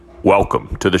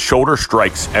Welcome to the Shoulder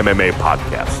Strikes MMA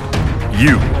podcast.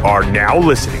 You are now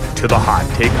listening to the Hot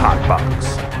Take Hot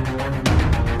Box.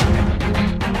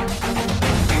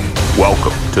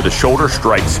 Welcome to the Shoulder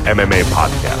Strikes MMA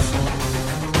podcast.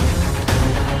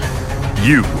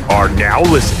 You are now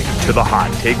listening to the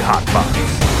Hot Take Hot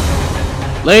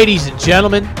Box. Ladies and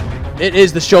gentlemen, it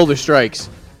is the Shoulder Strikes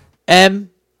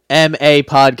MMA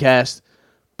podcast,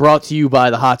 brought to you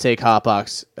by the Hot Take Hot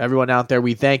Box. Everyone out there,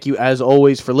 we thank you as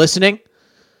always for listening.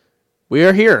 We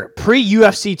are here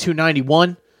pre-UFC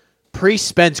 291,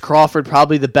 pre-Spence Crawford,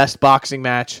 probably the best boxing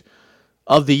match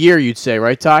of the year, you'd say,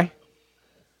 right, Ty?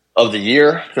 Of the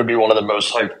year, could be one of the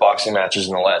most hyped boxing matches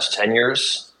in the last 10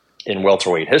 years in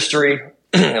welterweight history,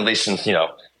 at least since,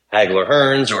 Hagler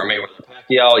Hearns or Mayweather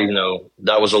Pacquiao, even though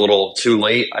that was a little too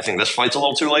late. I think this fight's a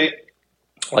little too late,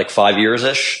 like 5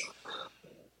 years-ish.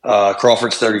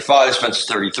 Crawford's 35, Spence is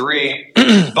 33,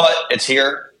 but it's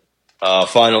here.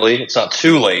 Finally, it's not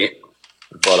too late,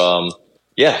 but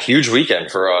huge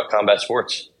weekend for combat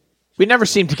sports. We never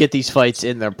seem to get these fights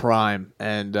in their prime,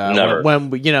 and Never. when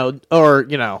we,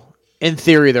 in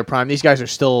theory, their prime. These guys are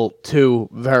still two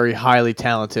very highly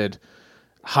talented,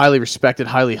 highly respected,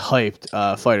 highly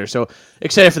hyped fighters. So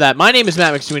excited for that. My name is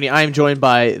Matt McSweeney. I am joined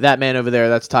by that man over there.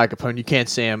 That's Ty Capone. You can't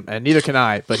see him, and neither can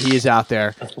I, but he is out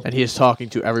there, and he is talking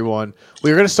to everyone.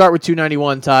 We're going to start with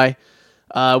 291, Ty.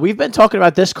 We've been talking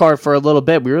about this card for a little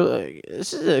bit.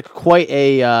 This is quite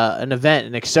an event,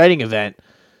 an exciting event,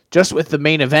 just with the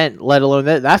main event, let alone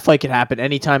that fight can happen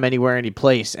anytime, anywhere, any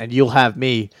place, and you'll have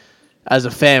me as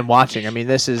a fan watching. I mean,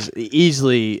 this is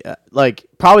easily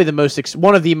probably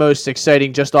one of the most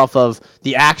exciting, just off of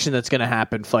the action that's going to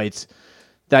happen, fights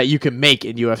that you can make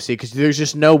in UFC, because there's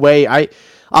just no way. I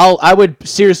would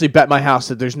seriously bet my house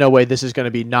that there's no way this is going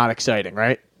to be not exciting,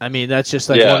 right? I mean, that's just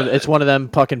it's one of them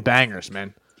fucking bangers,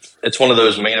 man. It's one of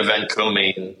those main event,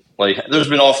 co-main. There's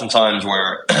been often times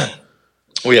where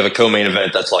we have a co-main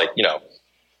event that's a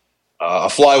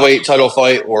flyweight title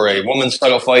fight or a women's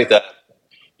title fight that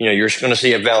you're going to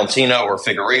see a Valentina or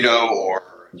Figueiredo or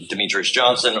Demetrius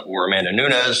Johnson or Amanda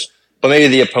Nunes, but maybe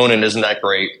the opponent isn't that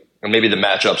great, or maybe the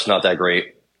matchup's not that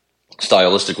great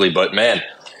stylistically. But man,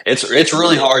 it's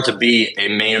really hard to be a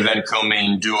main event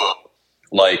co-main duo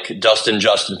like Dustin,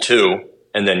 Justin 2,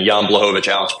 and then Jan Blachowicz,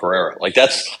 Alex Pereira.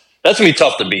 That's gonna be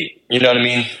tough to beat. You know what I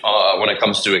mean? When it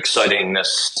comes to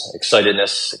excitedness,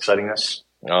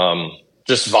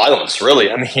 just violence,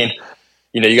 really. I mean,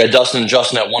 you got Dustin and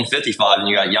Justin at 155, and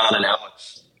you got Jan and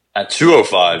Alex at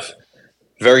 205.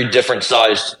 Very different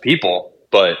sized people,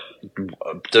 but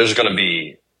there's going to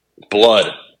be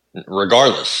blood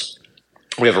regardless.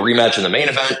 We have a rematch in the main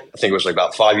event. I think it was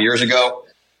about 5 years ago.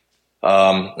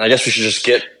 I guess we should just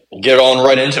get on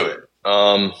right into it.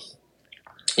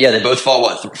 They both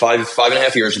fought, five and a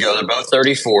half years ago. They're both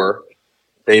 34.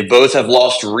 They both have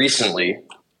lost recently.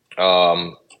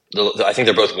 I think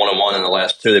they're both 1-1 in the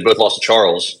last two. They both lost to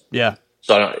Charles. Yeah.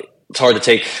 So it's hard to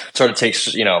take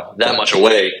that much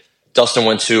away. Dustin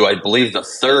went to, I believe, the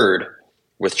third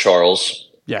with Charles.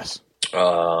 Yes.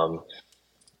 But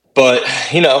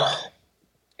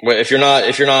if you're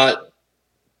not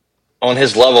on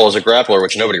his level as a grappler,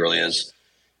 which nobody really is,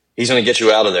 he's going to get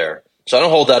you out of there. So I don't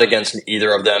hold that against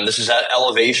either of them. This is at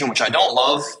elevation, which I don't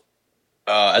love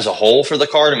as a whole for the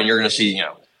card. I mean, you're going to see, you're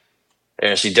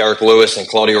going to see Derek Lewis and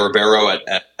Claudio Ribeiro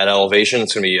at elevation.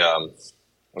 It's going to be there's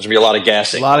going to be a lot of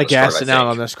gassing. A lot of gassing out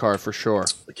on this card for sure.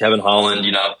 Kevin Holland,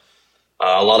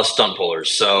 a lot of stunt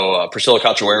pullers. So Priscilla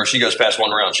Cachoeira, she goes past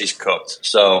one round, she's cooked.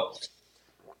 So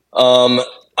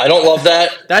I don't love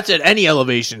that. That's at any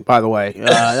elevation, by the way.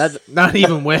 That's not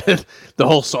even with the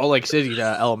whole Salt Lake City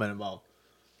element involved.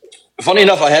 Funny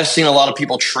enough, I have seen a lot of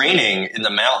people training in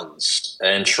the mountains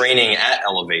and training at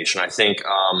elevation. I think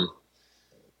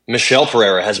Michel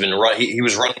Pereira has been he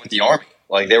was running with the Army.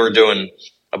 They were doing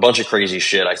a bunch of crazy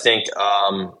shit. I think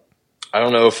I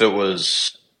don't know if it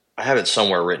was. I have it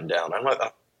somewhere written down.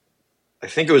 I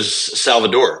think it was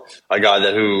Salvador, a guy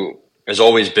who has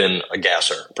always been a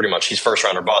gasser. Pretty much, he's first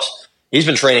rounder bust. He's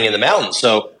been training in the mountains,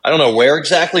 so I don't know where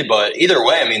exactly, but either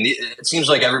way, I mean, it seems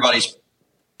like everybody's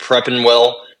prepping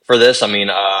well for this. I mean,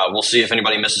 we'll see if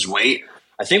anybody misses weight.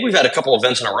 I think we've had a couple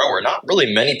events in a row where not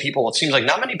really many people. It seems like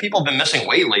not many people have been missing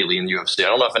weight lately in the UFC. I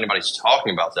don't know if anybody's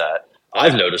talking about that.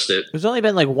 I've noticed it. There's only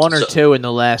been one or two in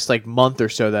the last month or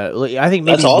so that I think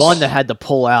maybe awesome. One that had to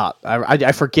pull out.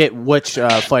 I forget which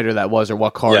fighter that was or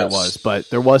what card it was, but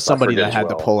there was somebody that had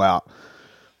to pull out.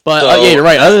 But you're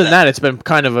right. Other than that, it's been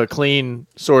kind of a clean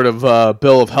sort of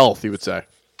bill of health, you would say.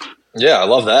 Yeah, I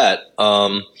love that.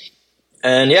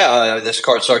 This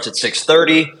card starts at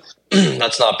 6:30.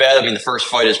 That's not bad. I mean, the first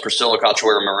fight is Priscilla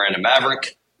Cachoeira Miranda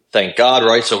Maverick. Thank God,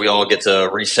 right? So we all get to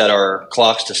reset our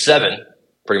clocks to 7,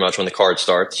 pretty much when the card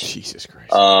starts. Jesus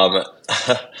Christ.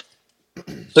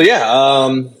 So yeah, I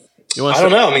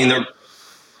don't know. I mean,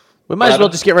 we might as well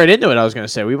just get right into it. I was going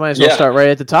to say we might as well start right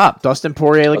at the top. Dustin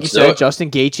Poirier, like you said,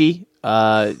 Justin Gaethje,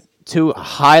 2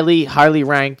 highly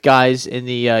ranked guys in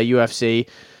the UFC.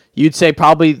 You'd say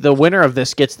probably the winner of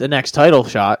this gets the next title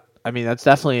shot. I mean, that's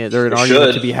definitely there's an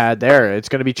argument to be had there. It's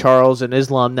going to be Charles and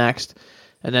Islam next.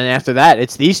 And then after that,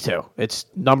 it's these two. It's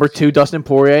number 2, Dustin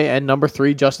Poirier, and number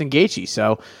 3, Justin Gaethje.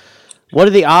 So what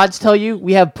do the odds tell you?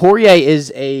 We have Poirier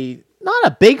is not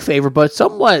a big favorite, but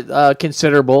somewhat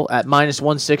considerable at minus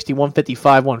 160,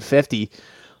 155, 150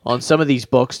 on some of these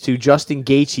books to Justin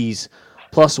Gaethje's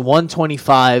plus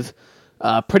 125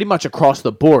 pretty much across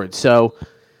the board. So,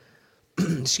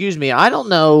 excuse me, I don't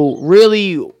know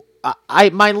really.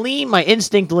 My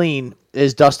instinct lean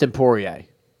is Dustin Poirier.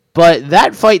 But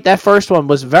that fight, that first one,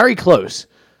 was very close.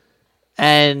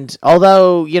 And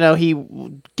although,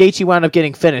 Gaethje wound up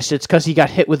getting finished, it's because he got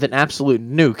hit with an absolute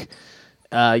nuke,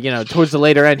 towards the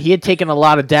later end. He had taken a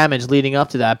lot of damage leading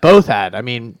up to that. Both had. I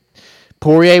mean,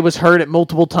 Poirier was hurt at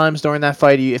multiple times during that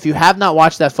fight. If you have not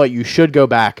watched that fight, you should go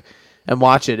back and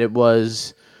watch it. It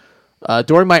was,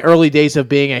 during my early days of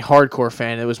being a hardcore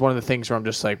fan, it was one of the things where I'm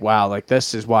just like, wow, like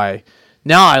this is why.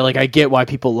 Now I get why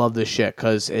people love this shit,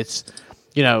 because it's...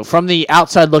 from the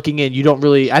outside looking in, you don't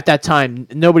really, at that time,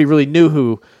 nobody really knew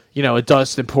who, a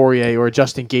Dustin Poirier or a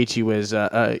Justin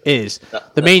Gaethje is.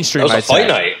 The mainstream, That was a fight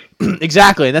night.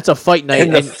 Exactly, and that's a fight night,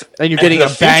 and you're getting a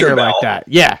banger like that.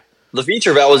 Yeah. The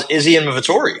feature bout was Izzy and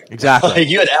Vittori. Exactly.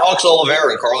 You had Alex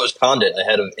Oliveira and Carlos Condit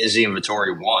ahead of Izzy and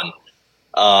Vittori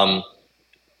 1.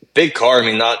 Big card.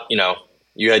 I mean,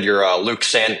 you had your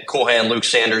cool hand Luke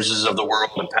Sanderses of the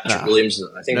world and Patrick Williams.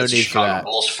 I think that's a Chicago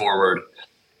Bulls forward.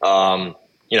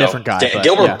 Different guy.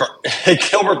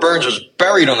 Gilbert Burns was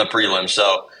buried on the prelim.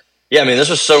 So, yeah, I mean, this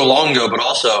was so long ago, but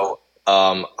also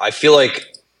I feel like,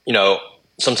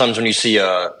 sometimes when you see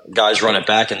guys run it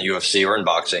back in the UFC or in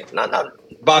boxing, not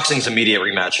boxing's immediate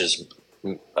rematches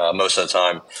most of the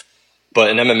time, but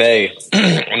in MMA,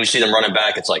 when you see them running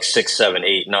back, it's like 6, 7,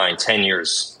 8, 9, 10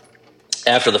 years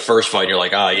after the first fight. You're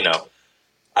like, I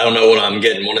don't know what I'm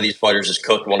getting. One of these fighters is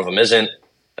cooked, one of them isn't.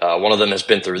 One of them has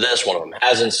been through this, one of them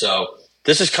hasn't. So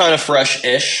this is kind of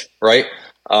fresh-ish, right?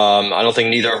 I don't think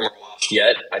neither of them are watched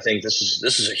yet. I think this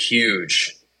is a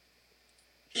huge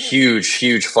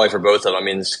fight for both of them. I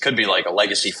mean, this could be like a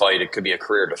legacy fight. It could be a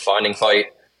career-defining fight.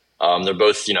 They're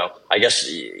both, I guess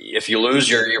if you lose,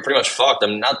 you're pretty much fucked. I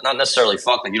mean, not necessarily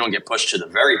fucked. Like you don't get pushed to the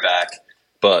very back,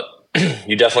 but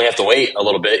you definitely have to wait a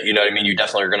little bit. You know what I mean? You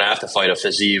definitely are going to have to fight a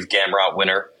Fiziev Gamrot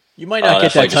winner. You might not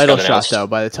get that title shot, though,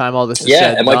 by the time all this is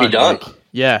said. Yeah, it might be done.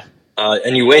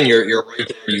 And you win. You're right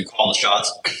there. You call the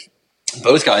shots.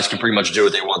 Both guys can pretty much do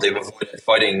what they want. They've avoided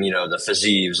fighting, the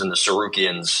Fizievs and the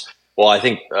Sarukians. Well, I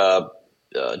think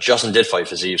Justin did fight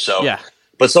Fiziev. So, yeah.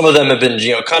 But some of them have been,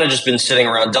 kind of just been sitting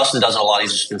around. Dustin does it a lot.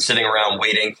 He's just been sitting around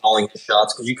waiting, calling his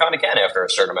shots, because you kind of can after a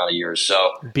certain amount of years.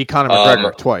 So beat Conor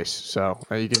McGregor twice. So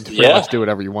you can pretty much do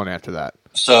whatever you want after that.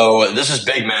 So this is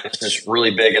big, man. This is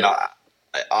really big. And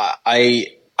I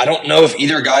don't know if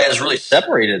either guy has really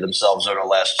separated themselves over the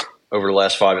last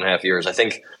 5.5 years. I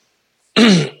think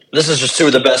this is just 2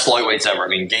 of the best lightweights ever. I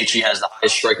mean, Gaethje has the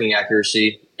highest striking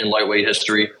accuracy in lightweight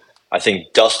history. I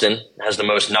think Dustin has the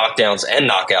most knockdowns and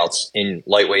knockouts in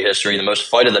lightweight history, the most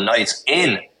fight of the nights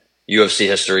in UFC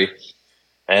history.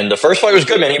 And the first fight was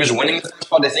good, man. He was winning the first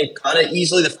fight, I think, kind of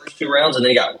easily the first 2 rounds, and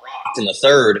then he got rocked in the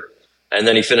third, and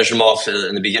then he finished him off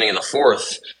in the beginning of the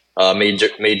fourth.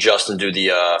 Made Justin do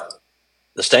the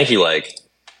stanky leg.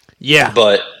 Yeah.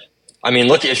 But, I mean,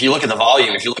 if you look at the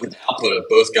volume, if you look at the output of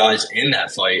both guys in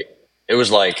that fight, it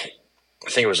was like, I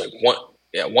think it was like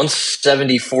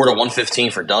 174 to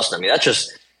 115 for Dustin. I mean, that's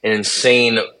just an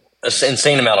insane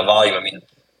amount of volume. I mean,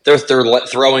 they're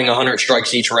throwing 100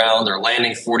 strikes each round. They're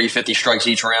landing 40, 50 strikes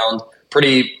each round.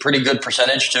 Pretty good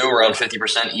percentage, too, around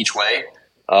 50% each way.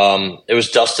 It was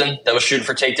Dustin that was shooting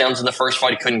for takedowns in the first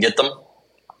fight. He couldn't get them.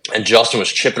 And Justin was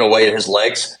chipping away at his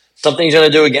legs. Something he's going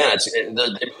to do again. They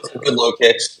both have good low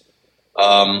kicks.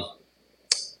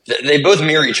 They both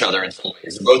mirror each other in some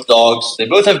ways. They're both dogs. They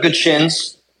both have good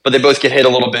chins, but they both get hit a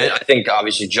little bit. I think,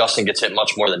 obviously, Justin gets hit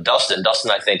much more than Dustin.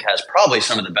 Dustin, I think, has probably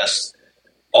some of the best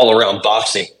all-around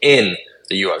boxing in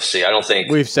the UFC. I don't think...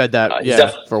 We've said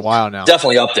that, for a while now.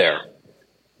 Definitely up there.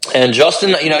 And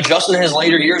Justin, Justin in his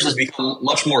later years has become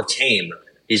much more tame.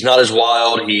 He's not as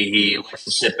wild. He likes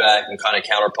to sit back and kind of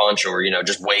counterpunch or,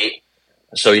 just wait.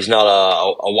 So he's not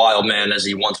a wild man as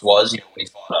he once was, when he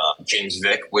fought James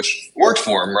Vick, which worked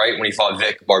for him, right? When he fought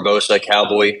Vic, Barbosa,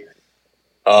 Cowboy.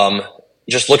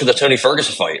 just look at the Tony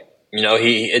Ferguson fight.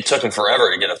 It took him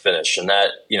forever to get a finish, and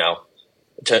that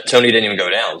Tony didn't even go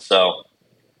down. So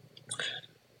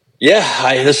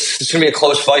yeah, this is gonna be a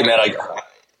close fight, man.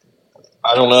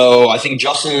 I don't know. I think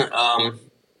Justin's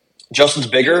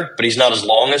bigger, but he's not as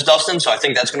long as Dustin, so I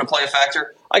think that's going to play a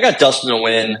factor. I got Dustin to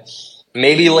win,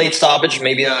 maybe late stoppage,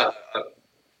 maybe a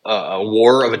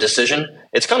war of a decision.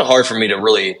 It's kind of hard for me to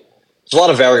really. There's a lot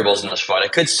of variables in this fight. I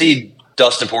could see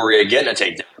Dustin Poirier getting a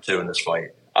takedown too in this fight.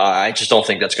 I just don't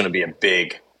think that's going to be a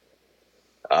big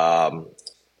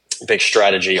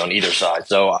strategy on either side.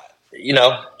 So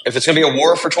if it's going to be a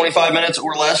war for 25 minutes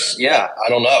or less, yeah, I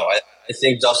don't know. I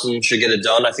think Dustin should get it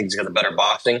done. I think he's got the better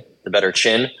boxing, the better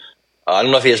chin. I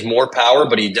don't know if he has more power,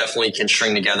 but he definitely can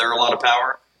string together a lot of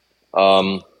power.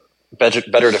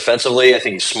 Better defensively. I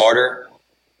think he's smarter.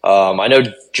 I know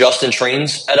Justin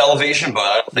trains at elevation, but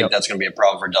I don't think that's going to be a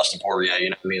problem for Dustin Poirier. I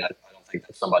don't think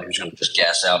that's somebody who's going to just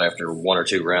gas out after 1 or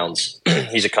 2 rounds.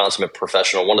 He's a consummate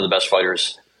professional, one of the best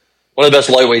fighters, one of the best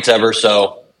lightweights ever.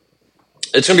 So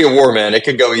it's going to be a war, man. It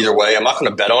could go either way. I'm not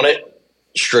going to bet on it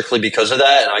strictly because of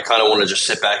that, and I kind of want to just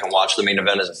sit back and watch the main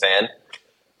event as a fan.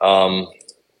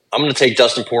 I'm going to take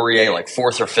Dustin Poirier like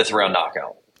 4th or 5th round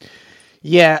knockout.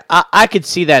 Yeah, I could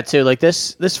see that too. Like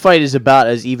this fight is about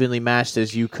as evenly matched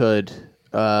as you could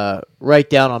write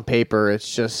down on paper.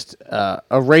 It's just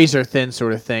a razor thin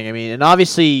sort of thing. I mean, and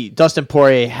obviously Dustin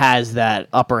Poirier has that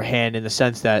upper hand in the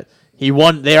sense that he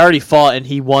won. They already fought and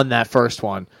he won that first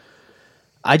one.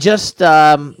 I just,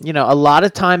 a lot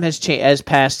of time has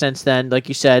passed since then. Like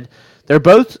you said, they're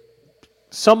both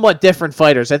somewhat different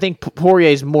fighters. I think Poirier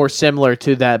is more similar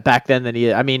to that back then than he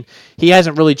is. I mean, he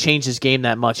hasn't really changed his game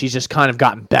that much. He's just kind of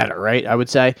gotten better, right? I would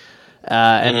say.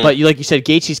 But like you said,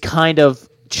 Gaethje's kind of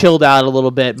chilled out a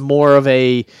little bit, more of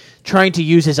a trying to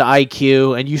use his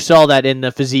IQ, and you saw that in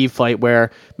the Fiziev fight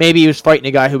where maybe he was fighting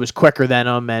a guy who was quicker than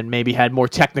him and maybe had more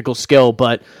technical skill,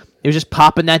 but he was just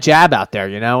popping that jab out there,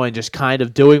 and just kind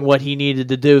of doing what he needed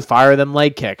to do, fire them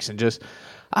leg kicks, and just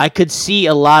I could see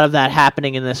a lot of that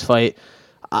happening in this fight.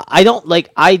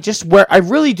 I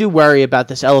really do worry about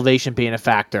this elevation being a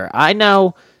factor. I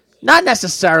know, not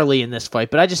necessarily in this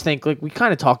fight, but I just think, like we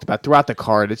kind of talked about throughout the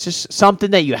card, it's just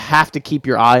something that you have to keep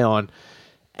your eye on.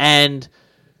 And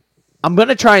I'm going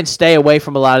to try and stay away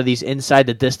from a lot of these inside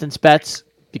the distance bets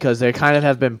because they kind of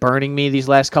have been burning me these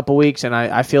last couple weeks, and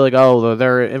I feel like,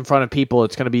 they're in front of people,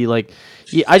 it's going to be like,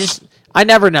 I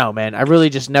never know, man. I really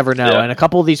just never know. Yeah. And a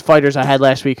couple of these fighters I had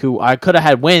last week who I could have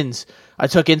had wins, I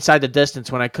took inside the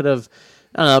distance when I could have,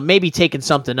 maybe taken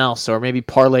something else or maybe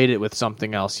parlayed it with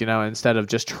something else, instead of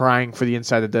just trying for the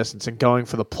inside the distance and going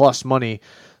for the plus money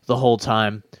the whole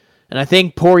time. And I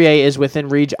think Poirier is within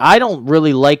reach. I don't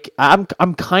really like. I'm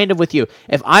kind of with you.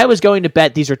 If I was going to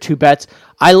bet, these are 2 bets.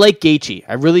 I like Gaethje.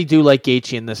 I really do like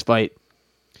Gaethje in this fight,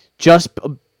 just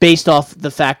based off the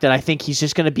fact that I think he's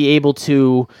just going to be able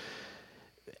to.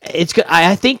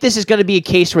 I think this is going to be a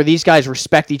case where these guys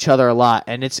respect each other a lot,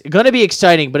 and it's going to be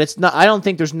exciting. But it's not. I don't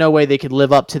think there's no way they could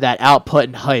live up to that output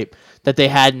and hype that they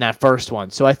had in that first one.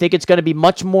 So I think it's going to be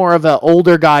much more of an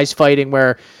older guys fighting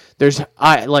where there's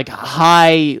like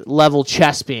high level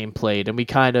chess being played, and we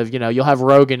kind of, you'll have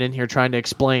Rogan in here trying to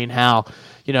explain how,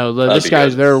 this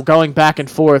guy's, they're going back and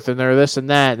forth and they're this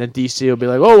and that, and then DC will be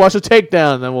like, oh, watch a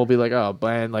takedown, and then we'll be like, oh,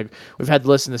 man, like we've had to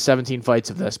listen to 17 fights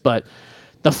of this, but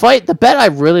the bet I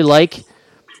really like,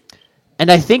 and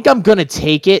I think I'm gonna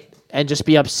take it and just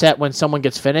be upset when someone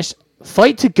gets finished.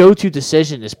 Fight to go to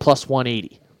decision is plus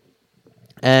 180,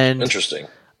 and interesting.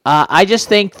 I just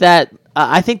think that.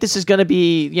 I think this is going to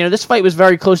be, this fight was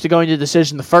very close to going to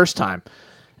decision the first time.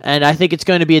 And I think it's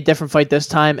going to be a different fight this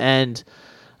time. And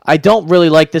I don't really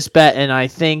like this bet, and I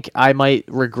think I might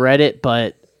regret it,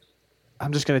 but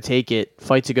I'm just going to take it.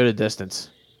 Fight to go to distance.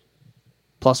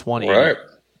 Plus 180.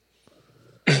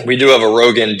 Right. We do have a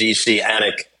Rogan DC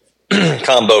Anik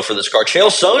combo for this card. Chael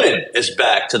Sonnen is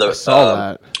back to the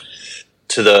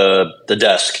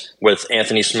desk with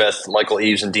Anthony Smith, Michael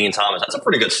Eaves, and Dean Thomas. That's a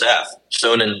pretty good staff.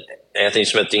 Sonnen, Anthony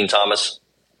Smith, Dean Thomas.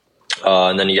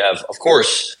 And then you have, of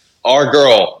course, our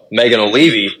girl, Megan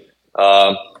O'Leary.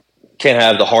 Can't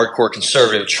have the hardcore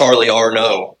conservative Charlie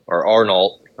Arnault, or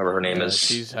Arnold, whatever her name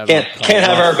is. Can't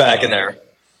have her back in there.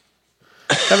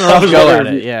 I was go at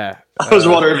it, yeah. I was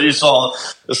wondering if you saw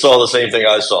the same thing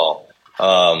I saw.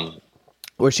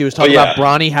 Where she was talking about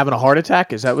Bronny having a heart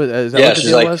attack? Is that what the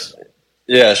deal was?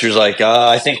 Yeah, she was like,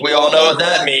 I think we all know what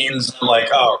that means. I'm like,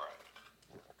 oh.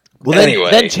 Well, anyway.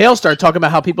 Then Chael started talking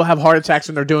about how people have heart attacks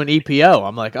when they're doing EPO.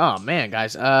 I'm like, oh, man,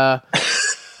 guys.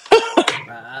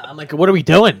 I'm like, what are we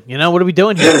doing? What are we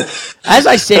doing here? As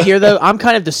I sit here, though, I'm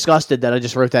kind of disgusted that I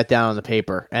just wrote that down on the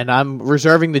paper, and I'm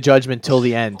reserving the judgment till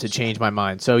the end to change my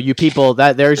mind. So you people,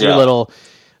 there's your little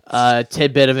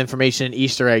tidbit of information,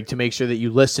 Easter egg, to make sure that you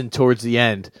listen towards the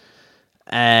end.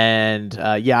 And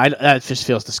that just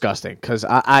feels disgusting because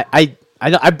but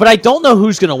I don't know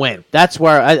who's gonna win. That's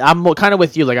where I'm kind of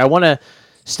with you. Like, I want to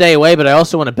stay away, but I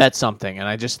also want to bet something, and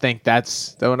I just think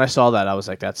when I saw that, I was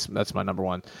like, that's my number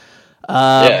one.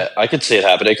 I could see it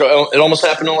happen. It almost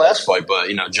happened in the last fight, but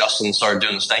Justin started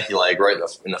doing the stanky leg right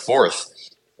in the fourth.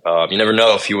 You never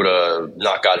know if he would have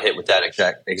not got hit with that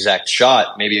exact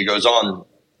shot. Maybe it goes on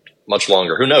much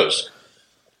longer. Who knows?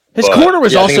 His corner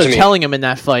was also telling him in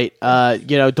that fight,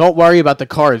 don't worry about the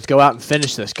cards. Go out and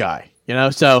finish this guy.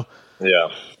 So yeah,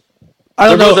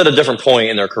 they're both at a different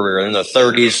point in their career. In their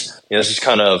 30s, this is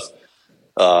kind of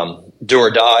do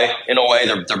or die in a way.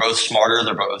 They're both smarter.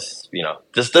 They're both,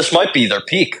 this might be their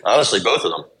peak. Honestly, both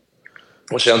of them,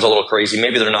 which sounds a little crazy.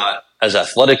 Maybe they're not as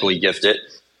athletically gifted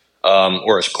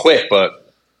or as quick,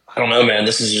 but I don't know, man.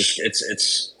 This is just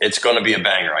it's going to be a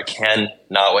banger. I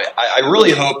cannot wait. I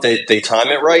really hope they time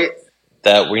it right.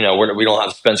 That we don't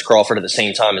have Spence Crawford at the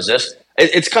same time as this.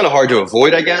 It's kind of hard to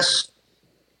avoid, I guess.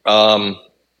 And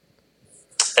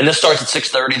this starts at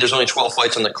 6:30. There's only 12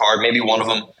 fights on the card. Maybe one of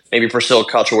them, maybe Priscilla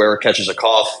Cachoeira catches a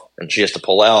cough and she has to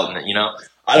pull out. And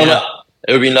I don't know.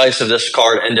 It would be nice if this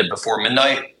card ended before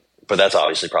midnight, but that's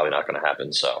obviously probably not going to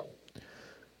happen. So,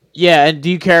 yeah. And do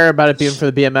you care about it being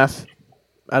for the BMF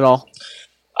at all?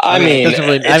 I mean,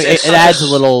 it adds a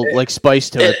little spice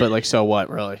to it, but so what,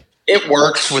 really? It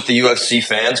works with the UFC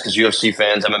fans because UFC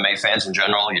fans, MMA fans in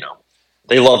general,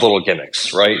 they love little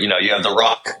gimmicks, right? You have The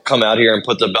Rock come out here and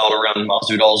put the belt around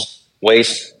Masvidal's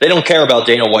waist. They don't care about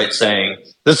Dana White saying,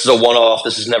 this is a one-off,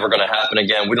 this is never going to happen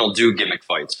again. We don't do gimmick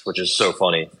fights, which is so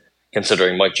funny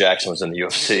considering Mike Jackson was in the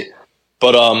UFC.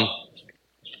 But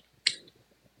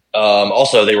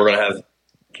also they were going to have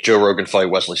Joe Rogan fight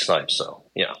Wesley Snipes, so,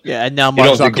 Yeah, and now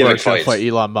Mark Zuckerberg's going to fight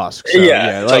Elon Musk. So,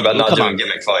 talk about not doing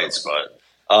gimmick fights, but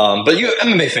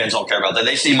MMA fans don't care about that.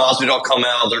 They see Masvidal come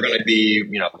out, they're going to be,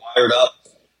 wired up.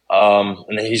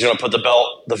 And then he's going to put the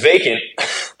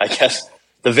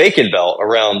vacant belt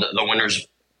around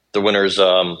the winner's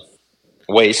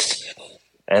waist.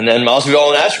 And then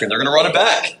Masvidal and Askren, they're going to run it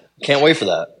back. Can't wait for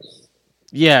that.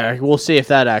 Yeah, we'll see if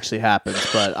that actually happens.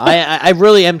 But I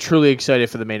really am truly excited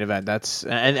for the main event.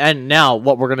 And now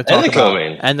what we're going to talk about.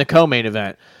 And the co-main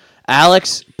event.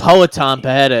 Alex Poatan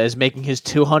Pereira is making his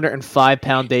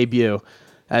 205-pound debut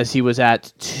as he was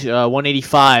at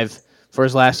 185 for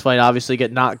his last fight. Obviously,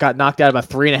 got knocked out about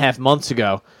 3.5 months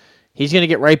ago. He's going to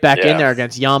get right back in there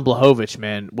against Jan Blachowicz,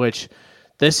 man, which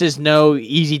this is no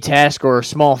easy task or a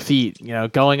small feat,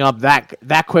 going up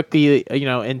that quickly,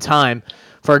 in time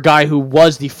for a guy who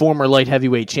was the former light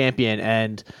heavyweight champion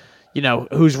and,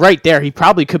 who's right there. He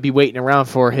probably could be waiting around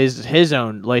for his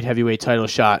own light heavyweight title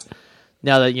shot.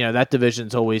 Now that, that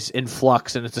division's always in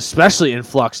flux, and it's especially in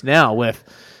flux now with,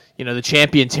 the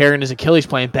champion tearing his Achilles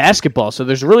playing basketball. So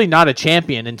there's really not a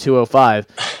champion in 205.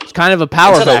 It's kind of a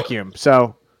power vacuum.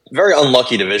 So very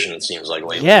unlucky division, it seems like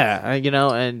lately. Yeah,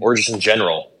 and or just in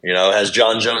general, has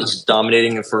John Jones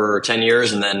dominating for 10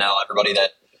 years, and then now everybody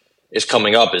that is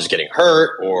coming up is getting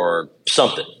hurt or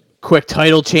something. Quick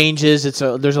title changes.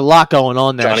 There's a lot going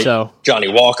on there. Johnny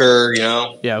Walker,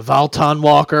 Yeah, Valton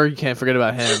Walker. You can't forget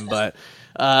about him. But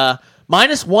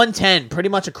minus 110, pretty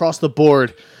much across the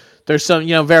board. There's some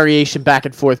variation back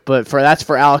and forth, but that's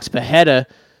for Alex Pereira.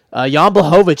 Jan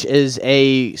Blachowicz is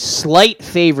a slight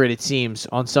favorite, it seems,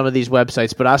 on some of these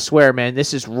websites. But I swear, man,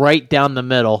 this is right down the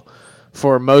middle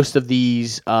for most of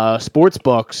these sports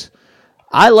books.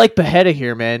 I like Pereira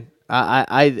here, man.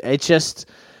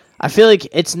 I feel like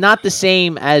it's not the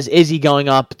same as Izzy going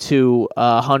up to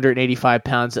 185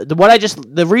 pounds.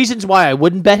 The reasons why I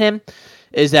wouldn't bet him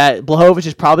is that Blachowicz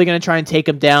is probably going to try and take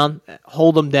him down,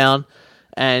 hold him down,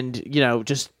 and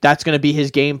just that's going to be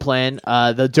his game plan.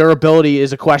 The durability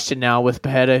is a question now with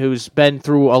Pereira, who's been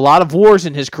through a lot of wars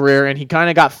in his career, and he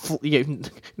kind of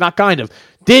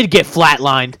did get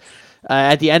flatlined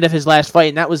at the end of his last fight,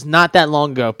 and that was not that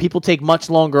long ago. People take much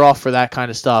longer off for that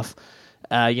kind of stuff.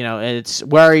 And it's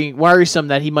worrisome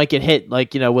that he might get hit,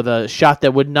 with a shot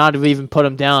that would not have even put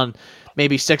him down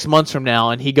maybe 6 months from now,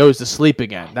 and he goes to sleep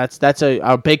again. That's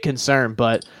a big concern.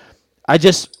 But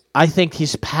I think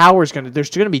his power is there's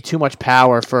going to be too much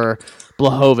power for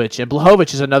Blachowicz, and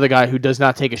Blachowicz is another guy who does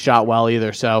not take a shot well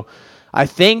either. So I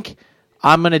think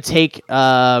I'm going to take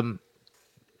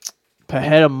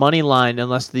Pereira money line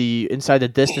unless the inside the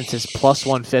distance is plus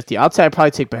 150. I'd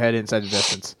probably take Pereira inside the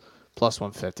distance. plus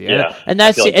 150. Yeah, and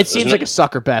that's like it. Seems like a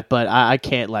sucker bet, but I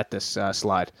can't let this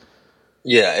slide.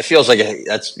 Yeah, it feels like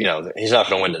that's he's not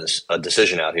going to win a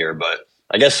decision out here, but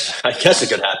I guess it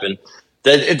could happen.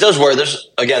 That it does work. This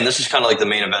is kind of like the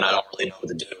main event. I don't really know what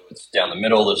to do. It's down the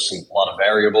middle. There's a lot of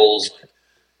variables.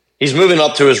 He's moving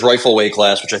up to his rightful weight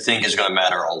class, which I think is going to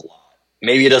matter a lot.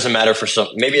 Maybe it doesn't matter for some.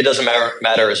 Maybe it doesn't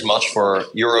matter as much for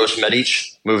Uros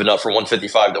Medic moving up from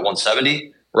 155 to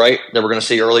 170, right? That we're going to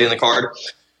see early in the card.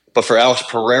 But for Alex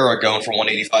Pereira going from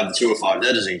 185 to 205,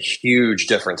 that is a huge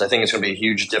difference. I think it's going to be a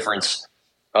huge difference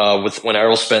with when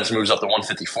Errol Spence moves up to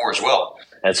 154 as well.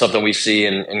 And it's something we see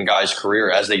in guys'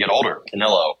 career as they get older.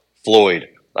 Canelo, Floyd.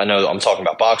 I know I'm talking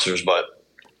about boxers, but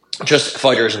just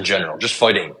fighters in general, just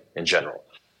fighting in general.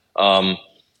 And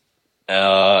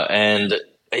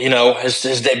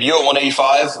his debut at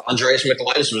 185, Andreas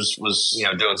Michailidis was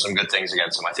doing some good things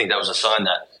against him. I think that was a sign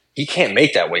that he can't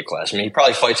make that weight class. I mean, he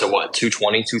probably fights at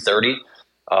 220, 230.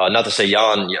 Not to say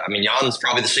Jan. I mean, Jan's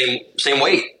probably the same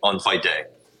weight on fight day.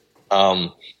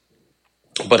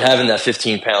 But having that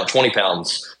 20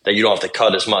 pounds that you don't have to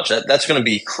cut as much, that's going to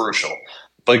be crucial.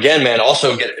 But again, man,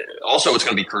 also it's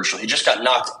going to be crucial. He just got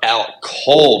knocked out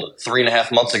cold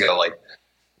 3.5 months ago. Like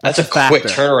that's a quick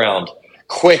turnaround.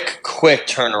 Quick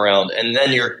turnaround. And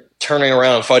then you're turning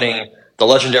around and fighting the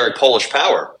legendary Polish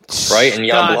power, right? And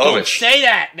Jan Blachowicz. Don't say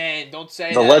that, man. Don't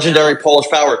say that. The legendary Polish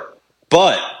power.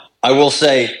 But I will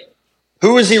say,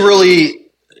 who is he really...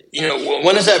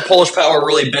 when has that Polish power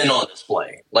really been on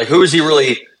display? Like, who is he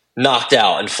really knocked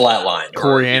out and flatlined?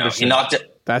 Corey Anderson. He knocked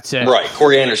it. That's it. Right.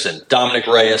 Corey Anderson, Dominic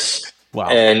Reyes,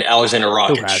 and Alexander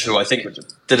Rakic, who I think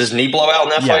did his knee blow out in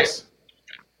that fight.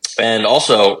 And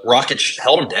also, Rakic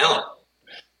held him down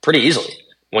pretty easily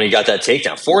when he got that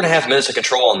takedown. 4.5 minutes of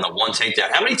control on the one takedown.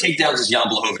 How many takedowns does Jan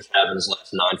Blachowicz have in his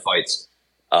last 9 fights,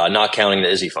 not counting the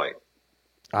Izzy fight?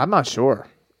 I'm not sure.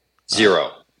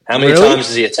 0. How many times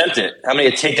does he attempt it? How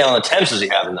many takedown attempts does he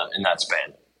have in that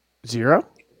span? 0?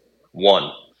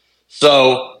 1.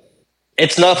 So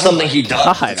it's not something he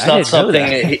does. God, it's not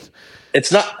something.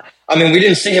 It's not. I mean, we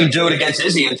didn't see him do it against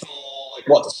Izzy until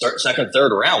the second,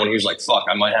 third round when he was like, "Fuck,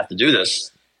 I might have to do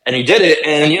this," and he did it,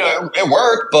 and it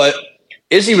worked. But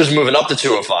Izzy was moving up to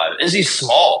 205. Izzy's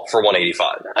small for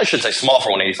 185. I should say small for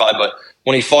 185, but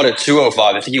when he fought at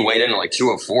 205, I think he weighed in at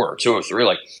 204 or 203.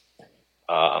 Like.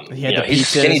 He's a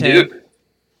skinny dude.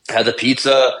 Had the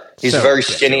pizza. He's very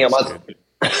skinny. I'm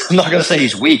not going to say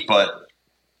he's weak, but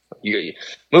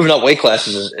moving up weight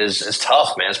classes is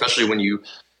tough, man. Especially when you're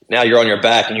on your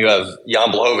back and you have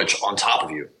Jan Blachowicz on top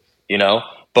of you.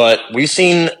 But we've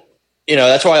seen.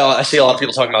 That's why I see a lot of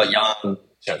people talking about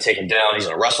Jan taking down. He's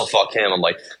going to wrestle fuck him. I'm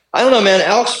like, I don't know, man.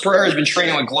 Alex Pereira has been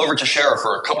training with Glover Teixeira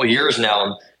for a couple of years now,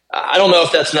 and I don't know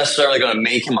if that's necessarily going to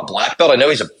make him a black belt. I know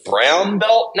he's a brown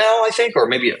belt now, I think, or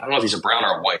maybe I don't know if he's a brown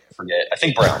or a white. I forget. I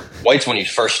think brown. White's when you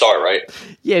first start, right?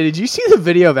 Yeah. Did you see the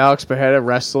video of Alex Pereira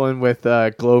wrestling with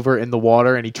Glover in the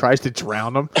water, and he tries to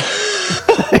drown him?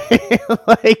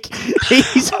 Like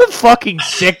he's a fucking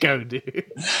sicko, dude.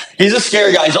 He's a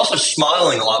scary guy. He's also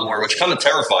smiling a lot more, which kind of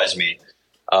terrifies me.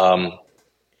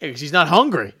 Because he's not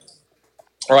hungry.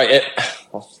 Right.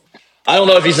 I don't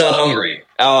know if he's not hungry.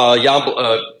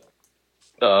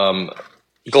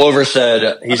 Glover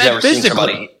said he's never seen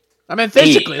somebody. I meant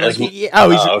physically. Okay. Yeah,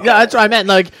 that's what I meant.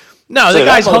 Like, no, the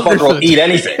guy's hungry for will eat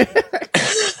anything.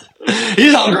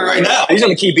 He's hungry right now. He's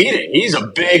going to keep eating. He's a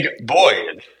big boy.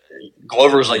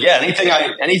 Glover's like, yeah, anything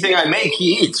I make,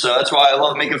 he eats. So that's why I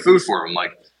love making food for him.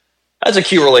 Like, that's a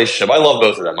cute relationship. I love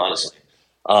both of them, honestly.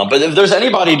 But if there's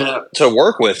anybody to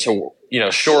work with to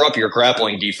shore up your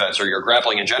grappling defense or your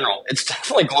grappling in general, it's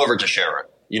definitely Glover Teixeira.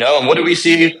 And what do we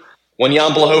see when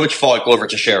Jan Blachowicz fought Glover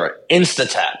Teixeira? Insta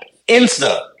tap.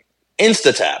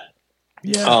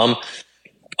 Yeah.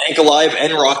 Ankalaev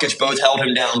and Rakic both held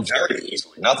him down very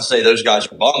easily. Not to say those guys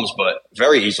are bums, but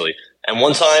very easily. And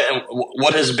one time,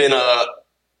 what has been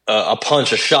a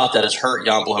punch, a shot that has hurt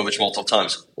Jan Blachowicz multiple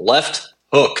times? Left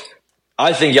hook.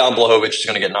 I think Jan Blachowicz is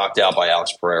going to get knocked out by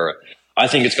Alex Pereira. I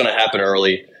think it's going to happen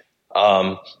early.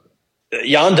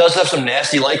 Jan does have some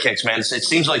nasty leg kicks, man. It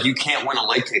seems like you can't win a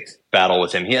leg kick battle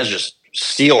with him. He has just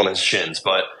steel in his shins,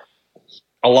 but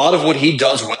a lot of what he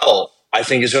does well, I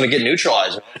think, is going to get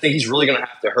neutralized. I think he's really going to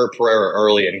have to hurt Pereira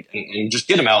early and just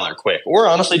get him out of there quick, or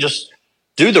honestly, just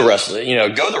do the wrestling.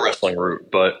 Go the wrestling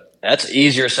route. But that's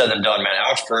easier said than done, man.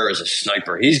 Alex Pereira is a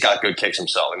sniper. He's got good kicks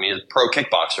himself. I mean, he's a pro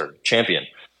kickboxer champion.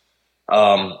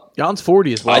 Jan's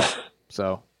 40 as well,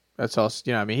 so that's all.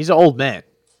 I mean, he's an old man.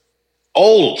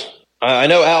 Old. I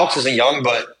know Alex isn't young,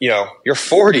 but you're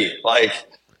 40. Like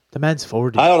the man's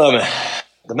 40. I don't know, man.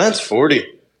 The man's 40,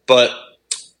 but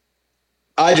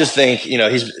I just think,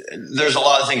 there's a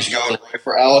lot of things going right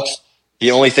for Alex.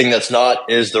 The only thing that's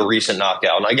not is the recent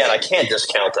knockout. And again, I can't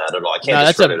discount that at all. I can't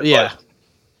discredit it.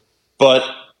 But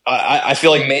I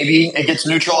feel like maybe it gets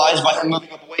neutralized by him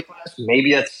moving up a weight class.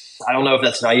 Maybe I don't know if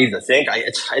that's naive to think.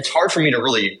 It's hard for me to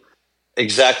really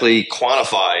exactly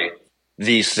quantify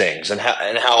these things and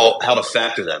how to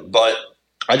factor them. But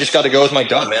I just got to go with my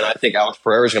gut, man. I think Alex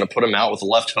Pereira is going to put him out with a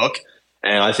left hook.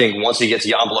 And I think once he gets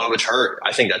Jan Blachowicz hurt,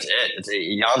 I think that's it.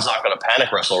 Jan's not going to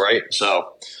panic wrestle, right?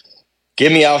 So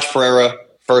give me Alex Pereira,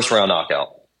 first round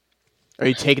knockout. Are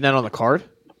you taking that on the card?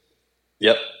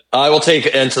 Yep. I will take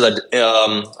on the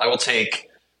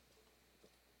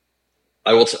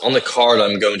card.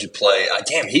 I'm going to play.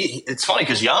 It's funny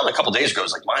because Jan a couple days ago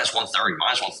was like minus 130,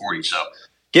 minus 140. So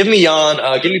give me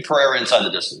Jan. Give me Pereira inside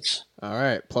the distance. All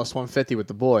right, plus 150 with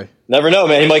the boy. Never know,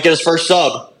 man. He might get his first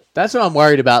sub. That's what I'm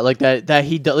worried about. Like that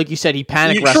he, like you said, he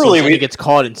panic wrestles and he gets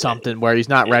caught in something where he's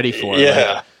not ready for it.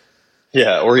 Yeah, like,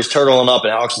 yeah. Or he's turtling up,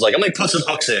 and Alex is like, "I'm gonna put some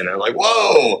hooks in." And I'm like,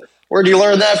 "Whoa, where'd you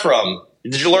learn that from?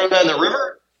 Did you learn that in the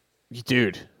river?"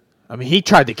 Dude, I mean, he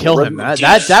tried to kill him.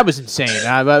 That was insane.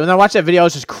 When I watched that video, I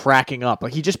was just cracking up.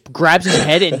 Like, he just grabs his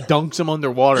head and dunks him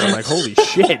underwater. I'm like, holy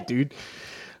shit, dude.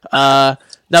 No,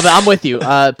 but I'm with you.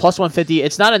 Plus 150.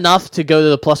 It's not enough to go to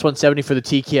the plus 170 for the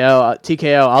TKO.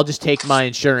 TKO. I'll just take my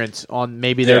insurance on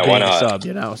maybe there being a sub.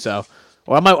 So,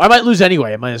 or I might lose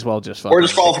anyway. I might as well just or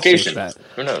disqualification.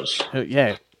 Who knows?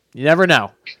 Yeah, you never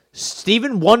know.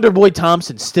 Stephen Wonderboy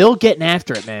Thompson still getting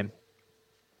after it, man.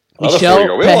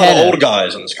 Michel we have a lot of old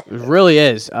guys in this company. It really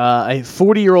is. A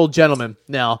 40-year-old gentleman.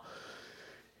 Now,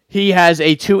 he has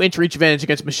a 2-inch reach advantage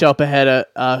against Michel Pereira,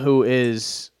 who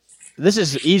is... This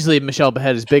is easily Michel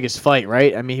Pereira's biggest fight,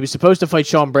 right? I mean, he was supposed to fight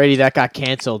Sean Brady. That got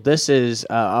canceled. This is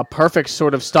a perfect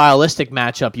sort of stylistic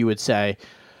matchup, you would say.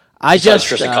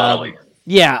 Tristan Connolly.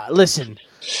 Yeah, listen.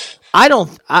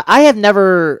 I have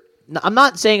never... I'm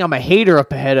not saying I'm a hater of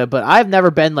Pereira, but I've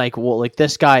never been like, well, like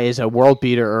this guy is a world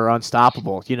beater or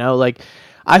unstoppable. Like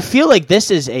I feel like this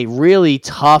is a really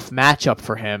tough matchup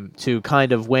for him to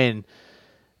kind of win,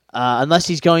 unless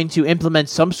he's going to implement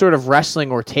some sort of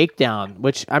wrestling or takedown.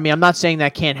 Which I mean, I'm not saying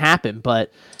that can't happen, but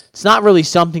it's not really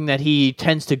something that he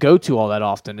tends to go to all that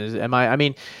often. I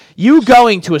mean, you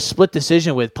going to a split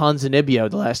decision with Ponzinibbio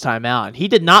the last time out, and he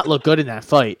did not look good in that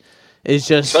fight. It's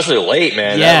just especially late,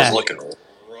 man. Yeah. That was looking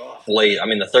late. I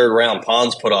mean, the third round,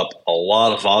 Pons put up a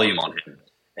lot of volume on him,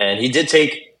 and he didn't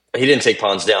take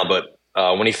Pons down, but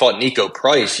when he fought Nico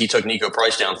Price, he took Nico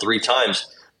Price down 3 times.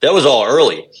 That was all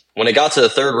early. When it got to the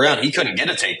third round, he couldn't get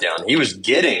a takedown. He was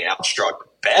getting outstruck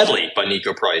badly by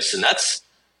Nico Price, and that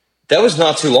was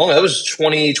not too long. That was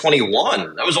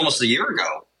 2021. That was almost a year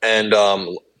ago, and a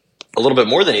little bit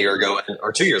more than a year ago,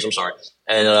 or 2 years. I'm sorry.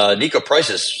 And Nico Price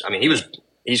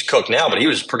he's cooked now, but he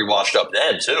was pretty washed up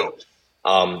then too.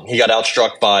 He got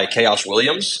outstruck by Chaos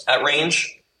Williams at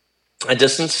range, at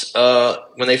distance,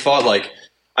 when they fought. Like,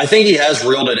 I think he has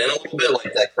reeled it in a little bit,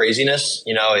 like that craziness.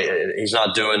 He's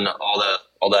not doing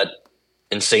all that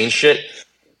insane shit.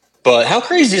 But how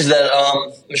crazy is that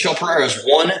Michel Pereira has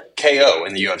 1 KO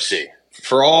in the UFC?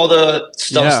 For all the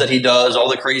stunts that he does, all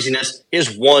the craziness, he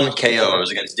has 1 KO. It was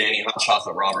against Danny Hot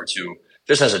Chocolate Roberts, who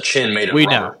just has a chin made of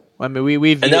rubber. Know. I mean,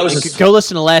 go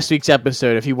listen to last week's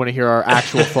episode if you want to hear our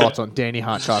actual thoughts on Danny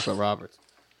Hot Chocolate Roberts.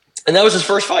 And that was his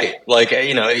first fight. Like,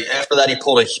 after that, he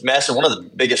pulled a massive, one of the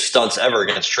biggest stunts ever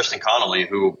against Tristan Connolly,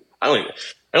 who I don't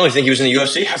even think he was in the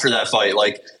UFC after that fight.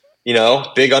 Like,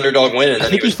 big underdog win. And then I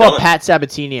think he fought Pat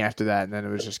Sabatini after that, and then it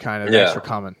was just kind of thanks for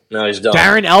coming. No, he's done.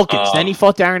 Darren Elkins. Then he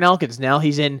fought Darren Elkins. Now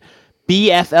he's in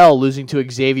BFL, losing to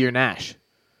Xavier Nash.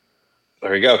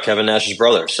 There you go, Kevin Nash's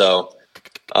brother. So,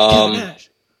 Kevin Nash.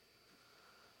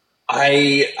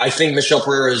 I think Michel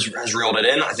Pereira has reeled it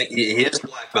in. I think he is a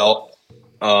black belt.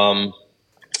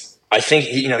 I think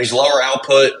he's lower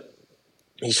output.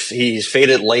 He's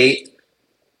faded late,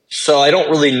 so I don't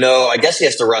really know. I guess he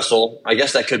has to wrestle. I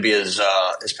guess that could be his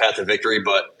path to victory.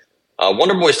 But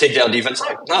Wonderboy's takedown defense,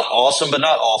 not awesome, but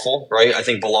not awful, right? I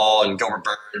think Bilal and Gilbert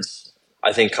Burns,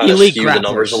 I think, kind of skew the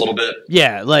numbers a little bit.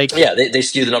 Yeah, they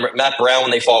skew the number. Matt Brown,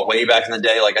 when they fought way back in the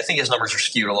day, I think his numbers are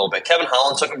skewed a little bit. Kevin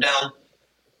Holland took him down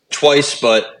twice,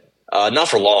 but not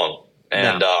for long.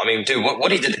 And I mean, dude,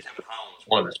 what he did to Kevin Holland was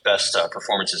one of his best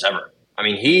performances ever. I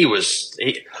mean,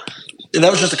 and that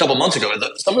was just a couple months ago.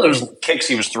 Some of those kicks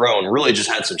he was throwing really just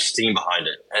had some steam behind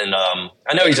it. And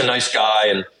I know he's a nice guy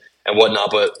and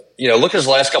whatnot, but look at his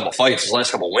last couple fights, his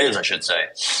last couple wins, I should say.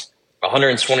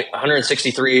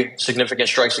 163 significant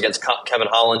strikes against Kevin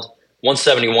Holland,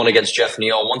 171 against Jeff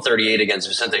Neal, 138 against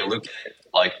Vicente Luque.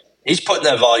 He's putting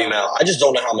that volume out. I just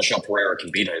don't know how Michel Pereira can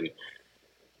beat him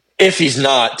if he's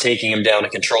not taking him down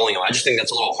and controlling him. I just think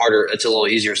that's a little harder. It's a little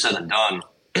easier said than done.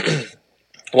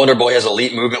 Wonderboy has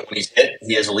elite movement when he's hit.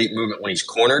 He has elite movement when he's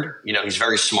cornered. You know, he's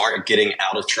very smart at getting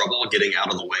out of trouble, getting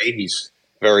out of the way. He's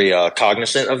very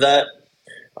cognizant of that.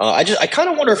 I kind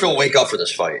of wonder if he'll wake up for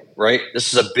this fight, right?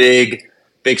 This is a big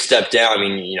step down. I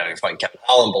mean, you know, you're fighting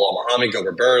Capone, Bilal Muhammad,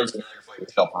 Gilbert Burns, and now you're fighting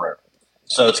Michel Pereira.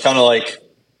 So it's kind of like,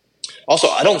 also,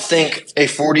 I don't think a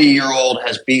 40-year-old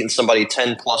has beaten somebody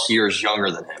 10-plus years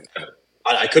younger than him.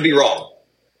 I could be wrong,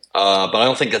 but I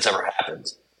don't think that's ever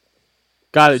happened.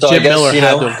 Got it. So Jim Miller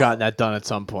had to have gotten that done at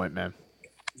some point, man.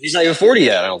 He's not even 40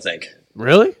 yet, I don't think.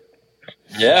 Really?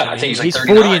 Yeah, I think he's like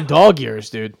 40 in dog years,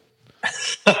 dude.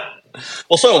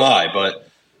 Well, so am I, but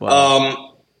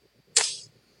wow.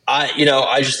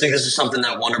 I just think this is something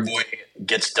that Wonderboy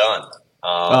gets done.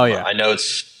 Yeah. I know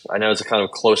it's a kind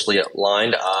of closely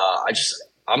aligned.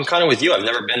 I'm kind of with you. I've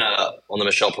never been on the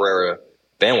Michel Pereira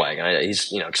bandwagon.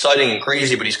 He's exciting and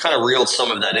crazy, but he's kind of reeled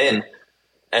some of that in.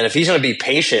 And if he's going to be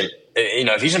patient,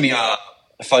 if he's going to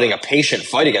be fighting a patient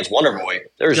fight against Wonderboy,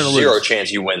 there's zero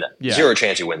chance you win that. Yeah. Zero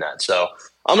chance you win that. So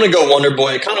I'm going to go Wonderboy.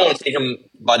 I kind of want to take him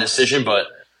by decision, but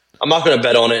I'm not going to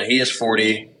bet on it. He is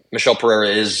 40. Michel Pereira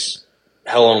is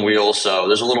hell on wheels, so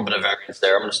there's a little bit of variance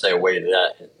there. I'm going to stay away to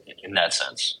that in that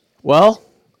sense. Well,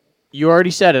 you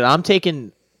already said it. I'm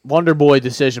taking Wonderboy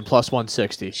decision plus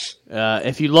 160.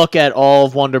 If you look at all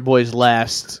of Wonderboy's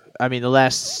the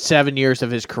last 7 years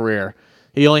of his career,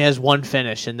 he only has one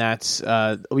finish, and that's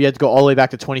we had to go all the way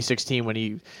back to 2016 when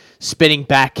he spinning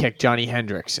back kicked Johnny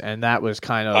Hendricks, and that was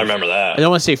kind of, I remember that. I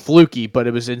don't want to say fluky, but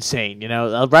it was insane.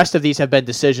 The rest of these have been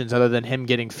decisions other than him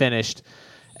getting finished,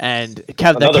 and the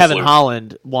Kevin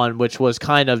Holland one, which was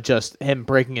kind of just him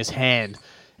breaking his hand,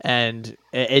 and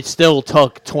it still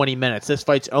took 20 minutes. This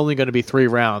fight's only going to be 3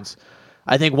 rounds.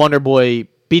 I think Wonderboy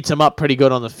beats him up pretty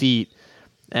good on the feet.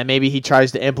 And maybe he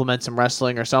tries to implement some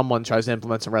wrestling, or someone tries to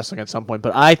implement some wrestling at some point.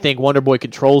 But I think Wonderboy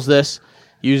controls this,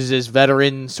 uses his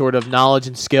veteran sort of knowledge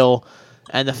and skill,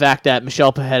 and the fact that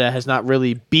Michel Pereira has not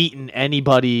really beaten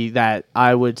anybody that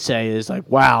I would say is like,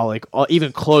 wow, like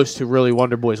even close to really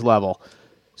Wonderboy's level.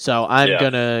 So I'm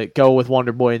going to go with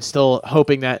Wonderboy and still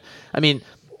hoping that,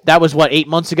 that was 8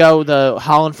 months ago, the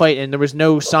Holland fight, and there was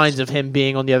no signs of him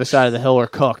being on the other side of the hill or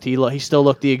cooked. He still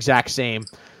looked the exact same.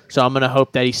 So I'm going to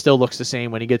hope that he still looks the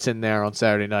same when he gets in there on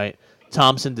Saturday night.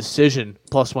 Thompson decision,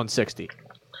 plus 160.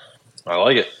 I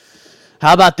like it.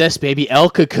 How about this, baby? El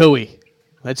Kukui.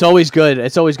 It's always good.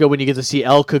 It's always good when you get to see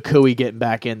El Kukui getting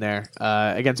back in there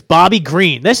against Bobby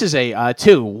Green. This is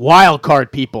two wild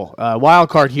card people, wild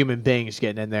card human beings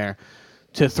getting in there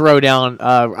to throw down,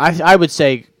 I would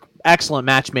say, excellent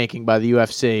matchmaking by the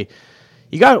UFC.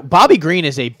 You got Bobby Green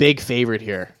is a big favorite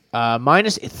here.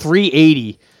 Minus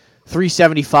 380.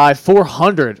 375,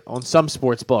 400 on some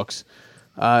sports books,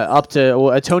 up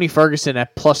to Tony Ferguson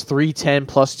at plus 310,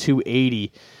 plus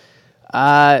 280.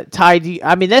 Ty,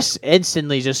 this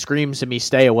instantly just screams to me,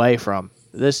 stay away from.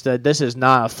 This is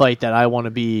not a fight that I want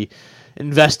to be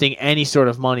investing any sort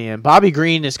of money in. Bobby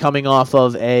Green is coming off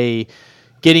of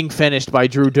getting finished by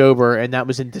Drew Dober, and that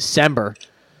was in December.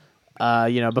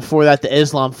 Before that, the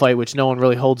Islam fight, which no one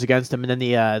really holds against him, and then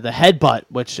the headbutt,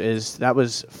 was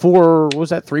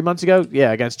 3 months ago?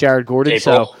 Yeah, against Jared Gordon.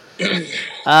 April.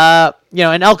 So,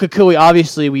 and El Kukui,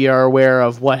 obviously, we are aware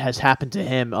of what has happened to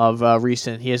him of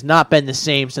recent. He has not been the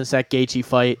same since that Gaethje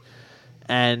fight,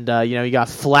 and he got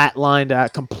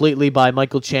flatlined completely by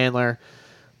Michael Chandler.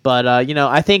 But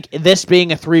I think this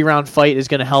being a 3-round fight is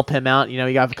going to help him out.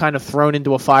 He got kind of thrown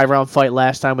into a 5-round fight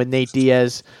last time with Nate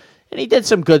Diaz. And he did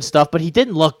some good stuff, but he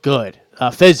didn't look good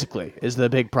physically is the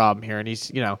big problem here. And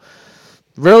he's,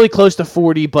 really close to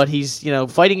 40, but he's,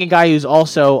 fighting a guy who's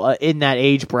also in that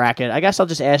age bracket. I guess I'll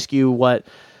just ask you what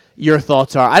your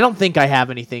thoughts are. I don't think I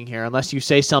have anything here unless you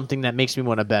say something that makes me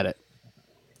want to bet it.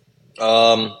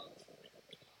 I'll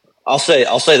say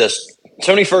this.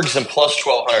 Tony Ferguson plus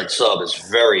 1,200 sub is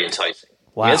very enticing.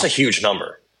 Wow. That's a huge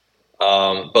number.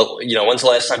 But, when's the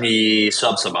last time he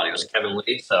subbed somebody? It was Kevin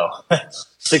Lee, so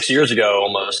 6 years ago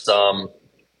almost. I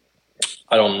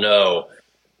don't know.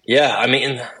 Yeah,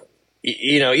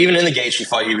 even in the Gaethje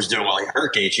fight, he was doing well. He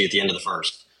hurt Gaethje at the end of the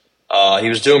first. He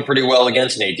was doing pretty well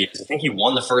against Nate Diaz. I think he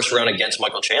won the first round against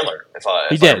Michael Chandler, if I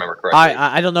remember correctly.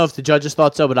 I don't know if the judges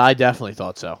thought so, but I definitely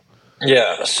thought so.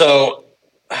 Yeah, so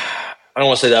I don't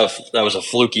want to say that was a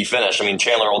fluky finish.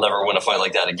 Chandler will never win a fight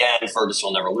like that again. Ferguson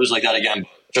will never lose like that again.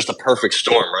 Just a perfect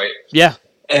storm, right? Yeah.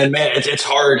 And man, it's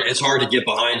hard. It's hard to get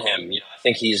behind him. I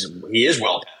think he is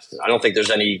well past it. I don't think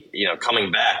there's any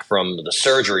coming back from the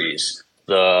surgeries,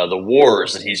 the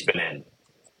wars that he's been in,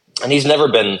 and he's never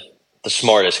been the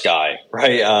smartest guy,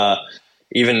 right?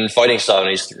 even in fighting style, and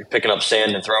he's picking up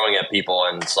sand and throwing at people,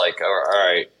 and it's like, all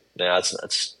right, yeah,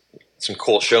 that's some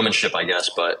cool showmanship, I guess.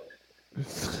 But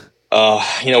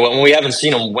when we haven't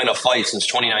seen him win a fight since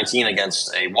 2019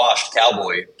 against a washed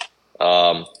Cowboy,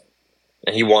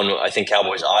 and he won. I think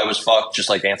Cowboy's eye was fucked, just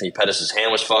like Anthony Pettis'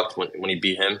 hand was fucked when he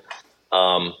beat him.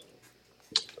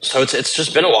 So it's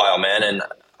just been a while, man, and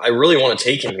I really want to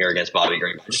take him here against Bobby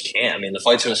Green. I just can't. I mean, the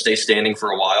fight's going to stay standing for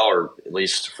a while, or at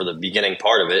least for the beginning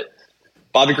part of it.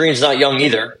 Bobby Green's not young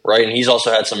either, right? And he's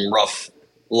also had some rough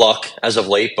luck as of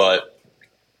late, but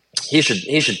he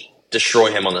should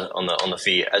destroy him on the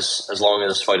feet as long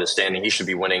as this fight is standing. He should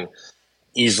be winning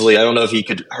easily. I don't know if he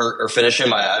could hurt or finish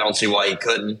him. I don't see why he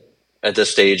couldn't at this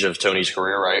stage of Tony's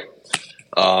career, right?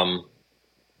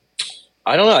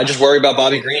 I don't know. I just worry about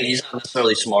Bobby Green. He's not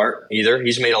necessarily smart either.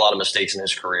 He's made a lot of mistakes in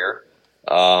his career.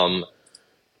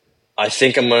 I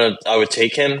think I would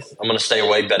take him. I'm gonna stay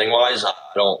away betting wise.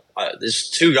 There's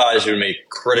two guys who make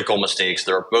critical mistakes.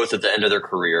 They're both at the end of their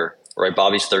career, right?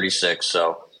 Bobby's 36,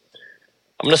 so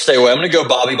I'm gonna stay away. I'm gonna go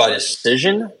Bobby by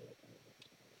decision.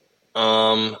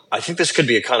 I think this could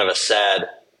be a kind of a sad,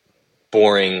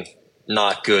 boring,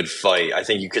 not good fight. I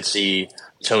think you could see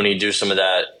Tony do some of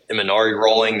that Imanari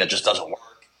rolling that just doesn't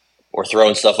work, or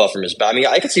throwing stuff up from his back. I mean,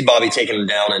 I could see Bobby taking him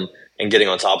down and getting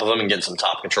on top of him and getting some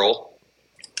top control.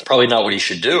 Probably not what he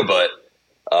should do, but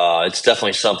it's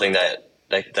definitely something that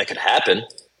could happen.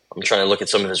 I'm trying to look at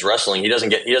some of his wrestling. He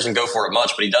doesn't go for it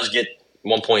much, but he does get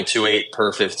 1.28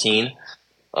 per 15. He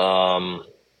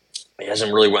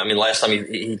hasn't really. I mean, last time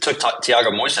he took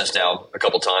Thiago Moises down a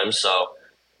couple times, so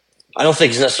I don't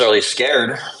think he's necessarily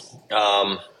scared.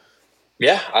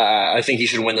 I think he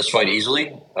should win this fight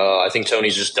easily. I think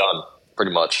Tony's just done,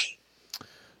 pretty much.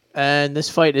 And this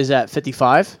fight is at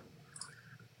 55?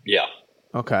 Yeah.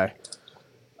 Okay.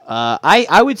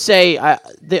 I would say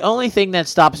the only thing that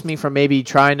stops me from maybe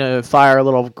trying to fire a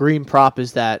little green prop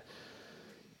is that,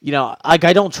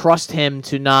 I don't trust him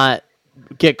to not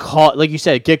get caught, like you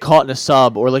said, get caught in a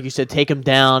sub, or like you said, take him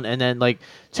down. And then, like,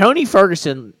 Tony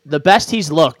Ferguson, the best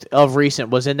he's looked of recent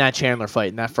was in that Chandler fight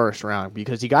in that first round,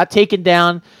 because he got taken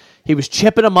down. He was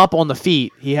chipping him up on the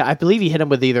feet. I believe he hit him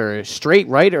with either a straight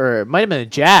right or it might have been a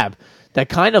jab that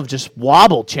kind of just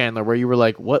wobbled Chandler, where you were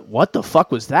like, what the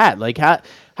fuck was that? Like, how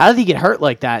did he get hurt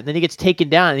like that? And then he gets taken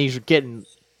down, and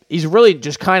he's really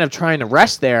just kind of trying to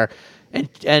rest there,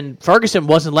 and Ferguson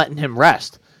wasn't letting him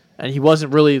rest, and he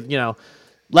wasn't really,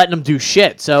 letting him do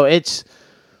shit. So it's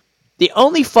the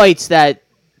only fights that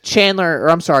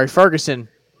Ferguson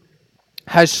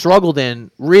has struggled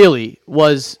in really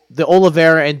was the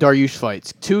Oliveira and Dariush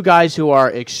fights. Two guys who are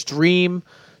extreme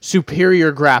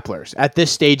superior grapplers at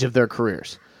this stage of their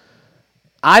careers.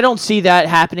 I don't see that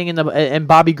happening in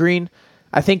Bobby Green.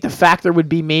 I think the factor would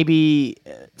be maybe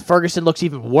Ferguson looks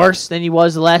even worse than he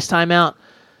was the last time out,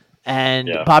 and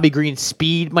Bobby Green's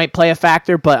speed might play a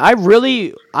factor. But I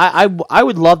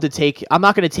would love to take. I'm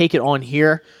not going to take it on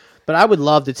here, but I would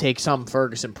love to take some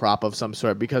Ferguson prop of some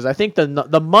sort, because I think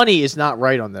the money is not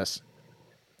right on this.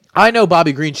 I know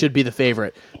Bobby Green should be the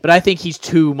favorite, but I think he's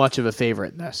too much of a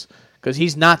favorite in this, because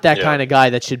he's not that kind of guy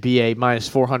that should be a minus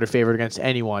 400 favorite against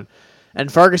anyone. And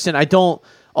Ferguson,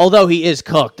 although he is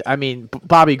cooked, I mean,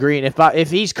 Bobby Green,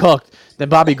 if he's cooked, then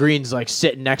Bobby Green's like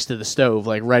sitting next to the stove,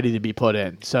 like ready to be put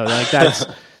in. So like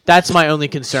that's my only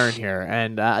concern here,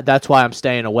 and that's why I'm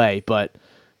staying away. But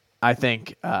I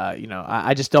think,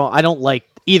 I just don't like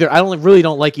either. I really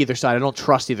don't like either side. I don't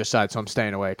trust either side, so I'm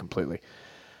staying away completely.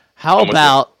 How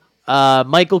about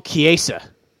Michael Chiesa?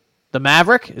 The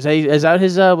Maverick? Is that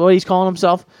his what he's calling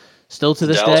himself? Still to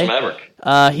this Dallas day?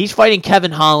 Maverick. He's fighting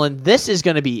Kevin Holland. This is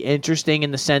going to be interesting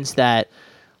in the sense that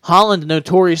Holland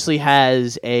notoriously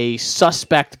has a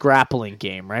suspect grappling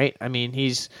game, right? I mean,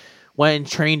 he's went and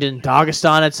trained in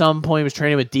Dagestan at some point. He was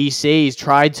training with DC. He's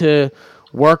tried to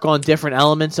work on different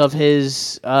elements of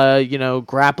his,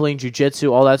 grappling,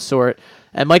 jiu-jitsu, all that sort.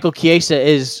 And Michael Chiesa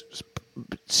is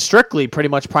strictly, pretty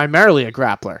much primarily a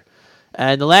grappler.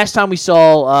 And the last time we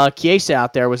saw Chiesa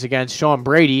out there was against Sean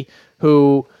Brady,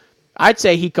 who I'd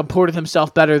say he comported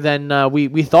himself better than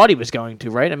we thought he was going to,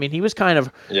 right? I mean, he was kind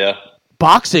of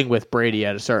boxing with Brady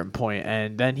at a certain point,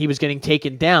 and then he was getting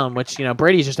taken down, which,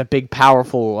 Brady's just a big,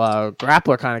 powerful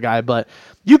grappler kind of guy, but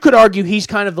you could argue he's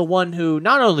kind of the one who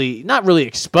not really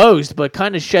exposed, but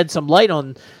kind of shed some light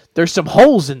on there's some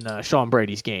holes in Sean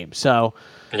Brady's game. So,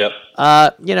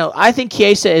 I think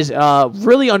Chiesa is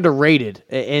really underrated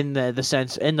in the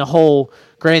sense, in the whole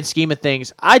grand scheme of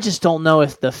things. I just don't know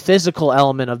if the physical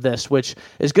element of this, which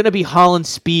is going to be Holland's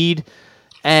speed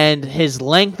and his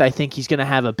length, I think he's going to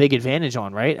have a big advantage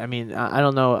on, right? I mean, I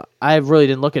don't know. I really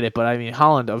didn't look at it, but I mean,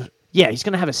 Holland, he's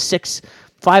going to have a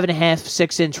 5.5,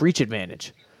 6 inch reach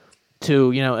advantage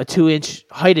to, you know, a 2-inch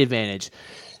height advantage.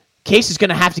 Case is going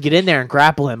to have to get in there and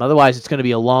grapple him. Otherwise, it's going to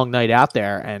be a long night out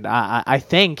there. And I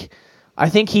think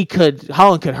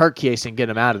Holland could hurt Case and get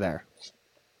him out of there.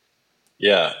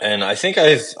 Yeah, and I think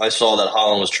I saw that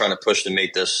Holland was trying to push to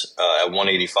make this at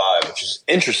 185, which is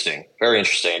interesting, very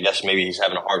interesting. I guess maybe he's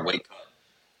having a hard weight cut.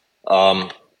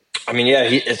 I mean, yeah,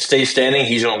 it stays standing.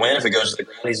 He's going to win. If it goes to the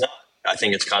ground, he's not. I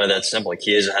think it's kind of that simple.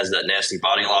 Chiesa has that nasty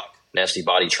body lock, nasty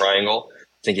body triangle. I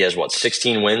think he has,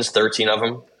 16 wins, 13 of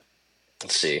them.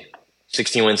 Let's see.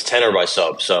 16 wins, 10 are by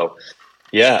sub. So,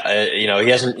 yeah, he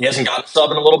hasn't gotten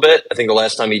sub in a little bit. I think the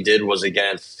last time he did was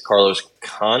against Carlos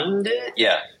Condit.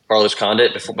 Yeah, Carlos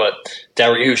Condit. Before, but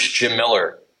Dariush, Jim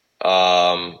Miller,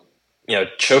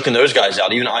 choking those guys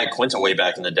out. Even Iaquinta way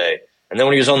back in the day. And then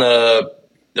when he was on the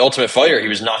Ultimate Fighter, he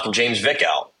was knocking James Vick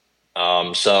out.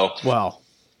 Wow.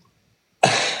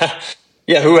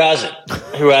 Yeah, who hasn't?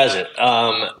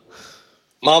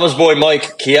 Mama's boy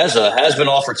Mike Chiesa has been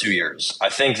off for 2 years. I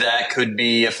think that could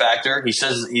be a factor. He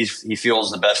says he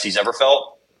feels the best he's ever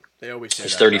felt. They always say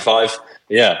he's that. 35.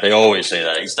 Yeah, they always say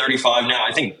that. He's 35 now.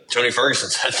 I think Tony Ferguson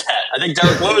said that. I think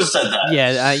Derek Lewis said that.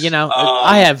 Yeah,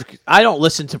 I don't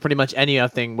listen to pretty much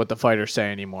anything what the fighters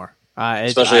say anymore.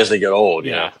 Especially as they get old,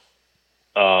 yeah.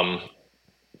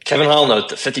 Kevin Holland,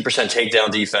 the 50%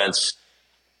 takedown defense.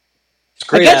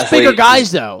 Against bigger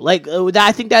guys, though.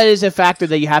 I think that is a factor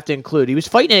that you have to include. He was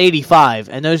fighting at 85,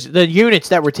 and the units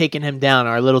that were taking him down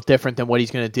are a little different than what he's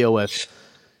going to deal with.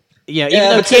 Yeah, even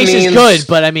though Case is good,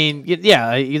 but I mean,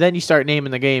 then you start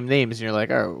naming the game names, and you're like,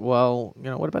 oh, well,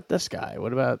 what about this guy?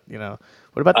 What about this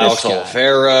Alex guy?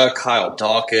 Oliveira, Kyle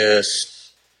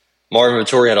Dawkins, Marvin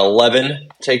Vettori had 11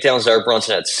 takedowns. Eric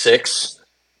Brunson had 6.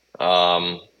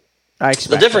 The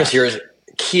difference here is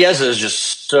Chiesa is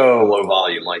just so low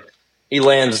volume. He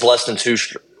lands less than 2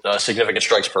 significant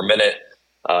strikes per minute.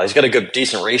 He's got a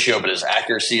decent ratio, but his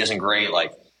accuracy isn't great.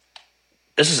 I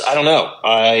don't know.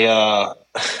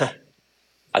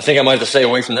 I think I might have to stay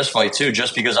away from this fight too,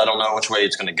 just because I don't know which way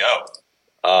it's going to go.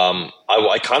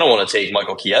 I kind of want to take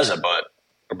Michael Chiesa,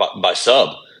 by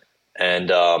sub,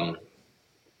 and I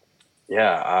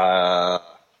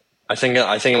think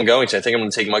I'm going to. I think I'm going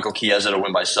to take Michael Chiesa to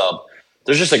win by sub.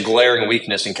 There's just a glaring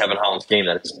weakness in Kevin Holland's game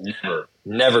that has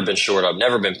never been shored up,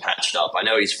 never been patched up. I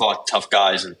know he's fought tough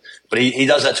guys, but he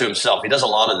does that to himself. He does a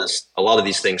lot of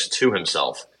these things to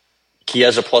himself.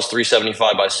 Chiesa plus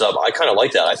 375 by sub. I kind of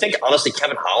like that. I think honestly,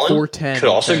 Kevin Holland 410 could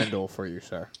also handle for you,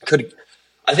 sir.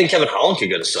 I think Kevin Holland could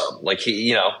get a sub.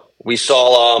 We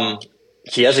saw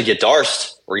Chiesa get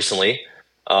Darst recently,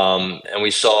 and we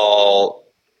saw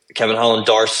Kevin Holland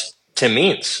Darst Tim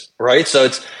Means, right? So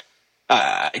it's.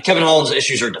 Kevin Holland's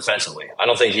issues are defensively. I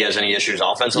don't think he has any issues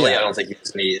offensively. Yeah. I don't think he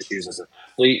has any issues as an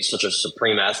athlete, such a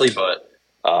supreme athlete. But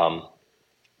I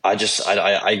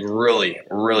really,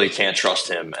 really can't trust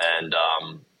him. And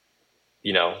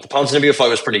the Ponzinibbio fight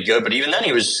was pretty good, but even then,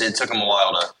 it took him a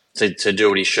while to do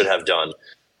what he should have done.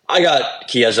 I got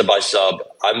Chiesa by sub.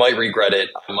 I might regret it.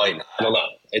 I don't know.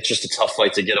 It's just a tough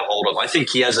fight to get a hold of. I think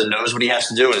Chiesa knows what he has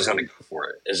to do and is going to go for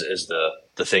it. Is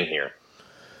the thing here.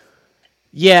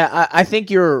 Yeah, I think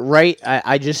you're right.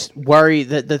 I just worry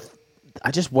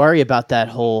about that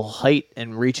whole height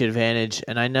and reach advantage.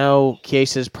 And I know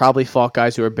Chiesa's probably fought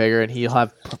guys who are bigger, and he'll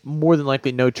have more than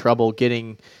likely no trouble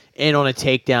getting in on a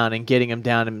takedown and getting him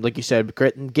down. And like you said,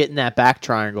 getting that back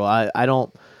triangle. I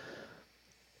don't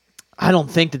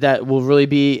think that will really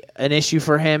be an issue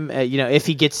for him. If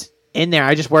he gets in there,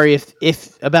 I just worry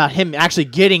if about him actually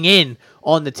getting in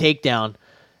on the takedown.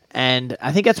 And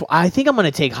I think I'm going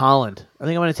to take Holland. I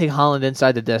think I'm going to take Holland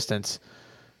inside the distance,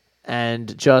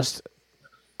 and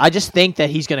I just think that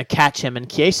he's going to catch him. And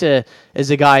Chiesa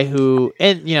is a guy who,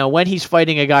 when he's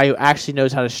fighting a guy who actually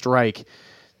knows how to strike,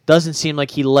 doesn't seem like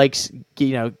he likes,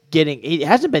 getting. He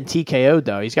hasn't been TKO'd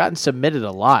though. He's gotten submitted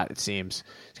a lot. It seems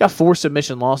he's got 4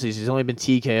 submission losses. He's only been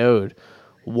TKO'd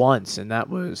once, and that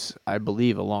was, I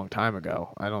believe, a long time ago.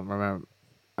 I don't remember.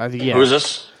 Who is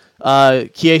this?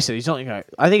 Chiesa.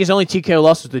 I think his only TKO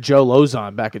loss was to Joe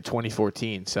Lozon back in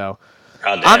 2014. So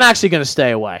I'm actually going to stay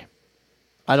away.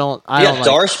 I don't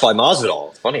Darce by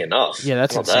Masvidal. Funny enough. Yeah,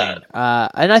 that's insane.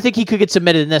 And I think he could get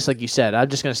submitted in this, like you said. I'm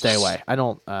just going to stay away. I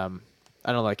don't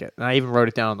like it. And I even wrote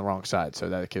it down on the wrong side, so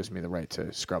that gives me the right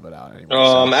to scrub it out anyway.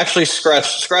 Actually,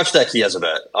 scratch that Chiesa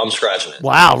bet. I'm scratching it.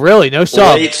 Wow, really? No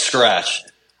sub? Late scratch.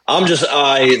 I'm just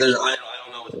I don't know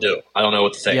what to do. I don't know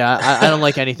what to think. Yeah, I don't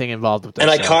like anything involved with that.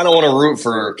 And I kind of want to root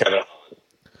for Kevin Holland.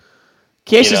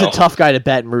 Casey's a tough guy to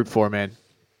bet and root for, man.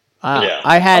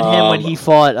 I had him when he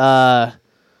fought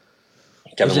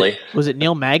Kevin Lee. Was it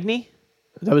Neil Magny?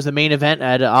 That was the main event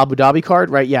at Abu Dhabi card,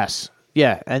 right? Yes.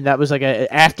 Yeah, and that was like an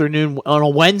afternoon on a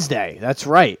Wednesday. That's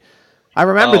right. I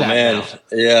remember that. Man. Now.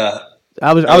 Yeah.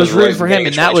 I was rooting for him,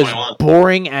 and that was 2021.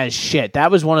 boring as shit.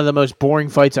 That was one of the most boring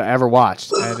fights I ever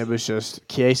watched, and it was just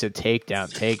case of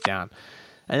takedown.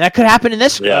 And that could happen in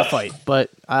this fight, but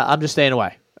I'm just staying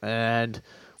away. And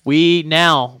we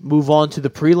now move on to the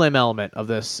prelim element of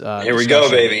this. Here we go,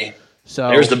 baby. So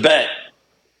here's the bet.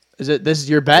 This is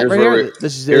your bet right here?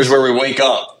 Here's where we wake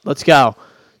up. Let's go.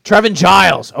 Trevin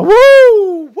Giles.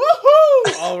 Woo!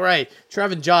 Woohoo! All right.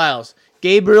 Trevin Giles.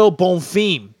 Gabriel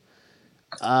Bonfim.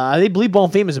 I believe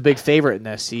Bonfim is a big favorite in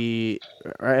this. Am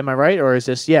I right? Or is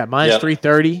this, minus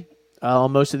 330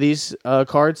 on most of these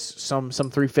cards, some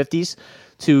 350s.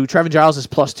 To Trevin Giles is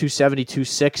plus 270,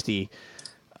 260.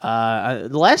 The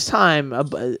last time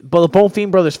the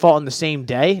Bonfim brothers fought on the same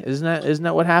day, isn't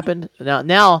that what happened?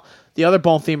 Now the other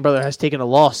Bonfim brother has taken a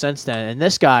loss since then, and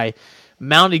this guy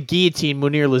mounted guillotine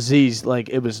Munir Laziz like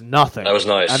it was nothing. That was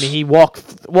nice. I mean, he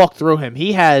walked through him.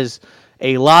 He has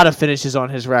a lot of finishes on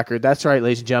his record. That's right,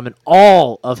 ladies and gentlemen.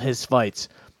 All of his fights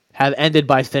have ended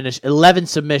by finish. 11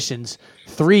 submissions,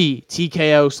 3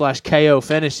 TKO/KO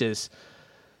finishes.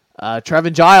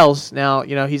 Trevin Giles, now,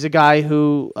 he's a guy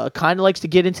who kind of likes to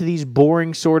get into these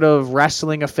boring sort of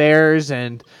wrestling affairs,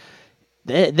 and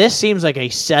this seems like a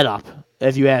setup,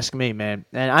 if you ask me, man.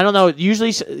 And I don't know, usually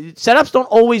setups don't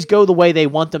always go the way they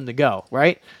want them to go,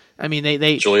 right? I mean,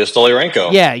 they Julia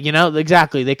Stoliarenko. Yeah,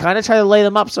 exactly. They kind of try to lay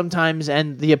them up sometimes,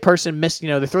 and the person they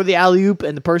throw the alley-oop,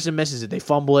 and the person misses it. They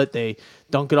fumble it, they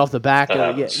dunk it off the back.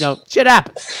 Shit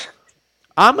happens.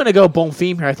 I'm going to go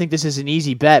Bonfim here. I think this is an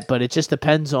easy bet, but it just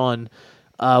depends on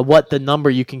what the number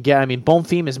you can get. I mean,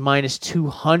 Bonfim is minus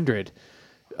 200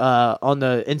 on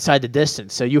the inside the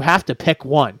distance, so you have to pick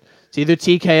one. It's either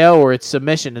TKO or it's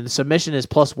submission, and the submission is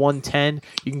plus 110.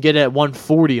 You can get it at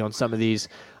 140 on some of these.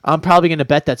 I'm probably going to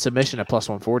bet that submission at plus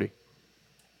 140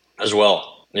 as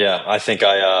well. Yeah, I think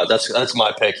that's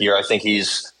my pick here. I think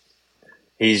he's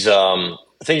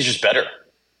just better.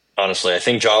 Honestly, I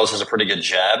think Giles has a pretty good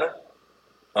jab.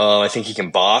 I think he can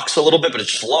box a little bit, but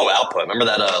it's just low output. Remember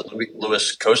that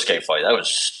Louis Kosuke fight? That was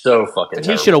so fucking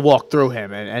terrible. He should have walked through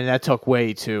him, and that took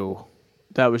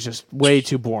that was just way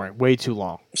too boring, way too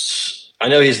long. I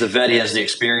know he's the vet. He has the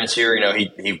experience here.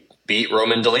 He beat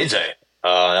Roman Dolidze.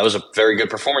 That was a very good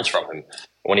performance from him.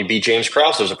 When he beat James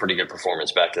Krause, it was a pretty good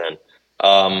performance back then.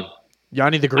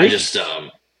 Yanni the Greek?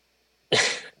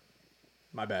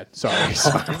 My bad. Sorry,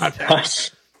 my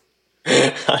bad.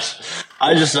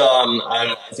 I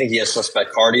think he has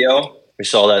suspect cardio. We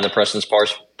saw that in the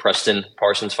Preston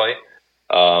Parsons fight.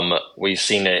 We've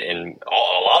seen it in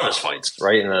a lot of his fights,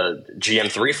 right? In the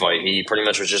GM3 fight, he pretty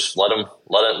much was just let him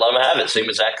have it. Same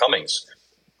with Zach Cummings.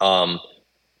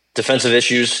 Defensive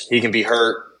issues. He can be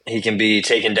hurt. He can be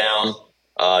taken down.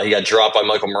 He got dropped by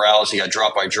Michael Morales. He got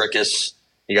dropped by Dricus.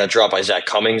 He got dropped by Zach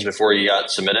Cummings before he got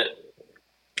submitted.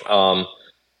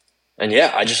 And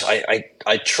yeah,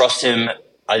 I trust him.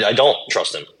 I don't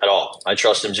trust him at all. I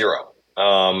trust him zero.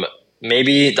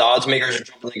 Maybe the odds makers are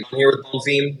jumping the gun here with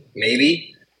Bonfim.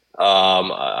 Maybe.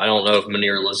 I don't know if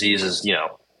Munir Laziz is,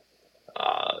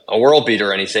 a world beater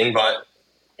or anything, but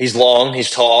he's long,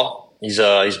 he's tall, he's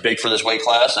big for this weight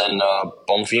class, and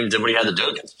Bonfim did what he had to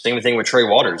do. Same thing with Trey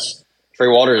Waters. Trey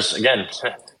Waters, again,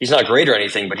 he's not great or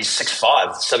anything, but he's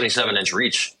 6'5", 77-inch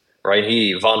reach, right?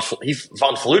 He Von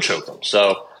Flue choked him.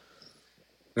 So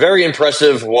very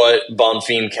impressive what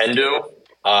Bonfim can do.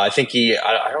 I think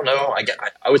I don't know.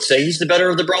 I would say he's the better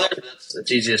of the brothers.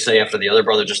 It's easy to say after the other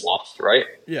brother just lost, right?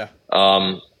 Yeah.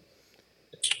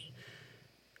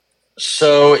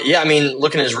 So, yeah, I mean,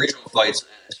 looking at his regional fights,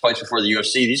 his fights before the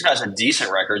UFC, these guys had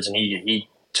decent records, and he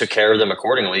took care of them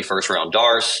accordingly. First round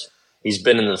Darce. He's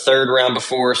been in the third round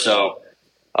before, so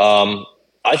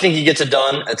I think he gets it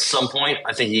done at some point.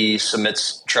 I think he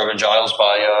submits Trevin Giles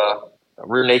by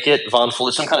rear naked, Von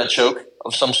Flue, some kind of choke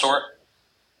of some sort.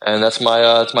 And that's my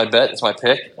bet. It's my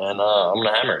pick, and I'm going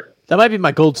to hammer it. That might be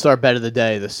my gold star bet of the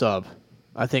day, the sub.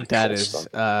 I think that is,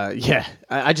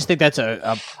 I just think that's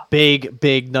a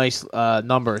big, nice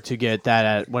number to get that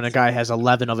at when a guy has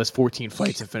 11 of his 14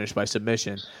 fights and finished by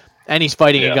submission. And he's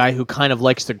fighting a guy who kind of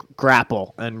likes to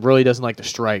grapple and really doesn't like to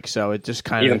strike, so it just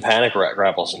kind of... Even panic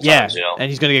grapple sometimes, and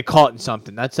he's going to get caught in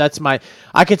something. That's my...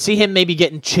 I could see him maybe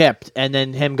getting chipped and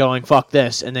then him going, fuck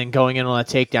this, and then going in on a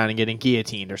takedown and getting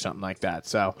guillotined or something like that.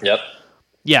 So,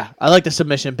 yeah, I like the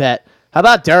submission bet. How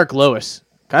about Derek Lewis?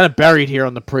 Kind of buried here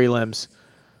on the prelims.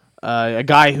 A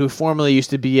guy who formerly used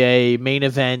to be a main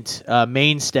event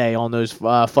mainstay on those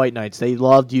fight nights. They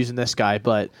loved using this guy,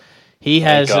 but... He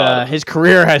has his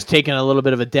career has taken a little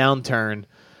bit of a downturn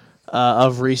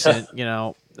of recent.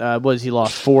 Was he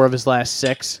lost 4 of his last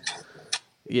 6?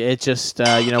 It just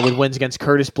with wins against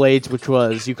Curtis Blades, which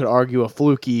was, you could argue, a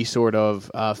fluky sort of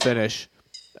finish.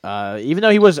 Even though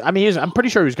I'm pretty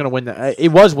sure he was going to win that. He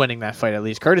was winning that fight at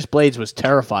least. Curtis Blades was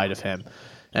terrified of him,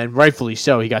 and rightfully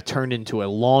so. He got turned into a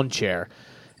lawn chair.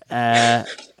 And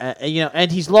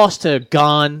he's lost to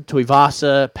Gane,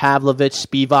 Tuivasa, Pavlovich,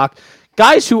 Spivak,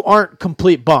 guys who aren't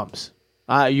complete bums.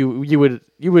 You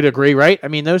would agree, right? I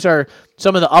mean, those are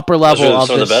some of the upper level of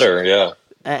some of the better, yeah.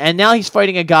 And now he's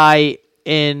fighting a guy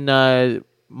in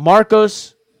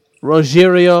Marcos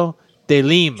Rogerio de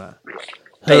Lima,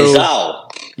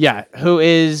 who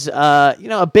is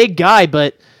a big guy,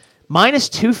 but minus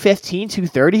 215,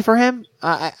 230 for him.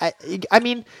 I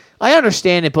mean, I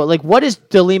understand it, but like, what is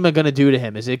De Lima going to do to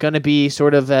him? Is it going to be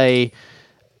sort of a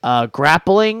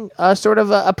grappling sort of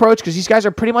approach? Because these guys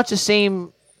are pretty much the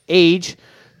same age.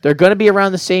 They're going to be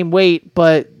around the same weight,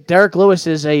 but Derek Lewis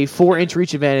is a 4-inch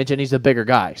reach advantage, and he's the bigger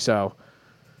guy. So,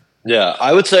 yeah,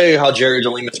 I would say Rogerio de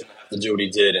Lima is going to have to do what he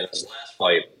did in his last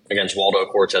fight against Waldo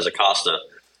Cortez Acosta.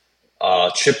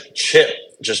 Chip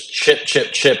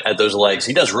at those legs.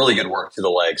 He does really good work to the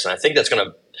legs, and I think that's going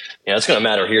to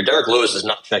matter here. Derek Lewis is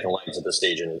not checking legs at this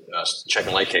stage and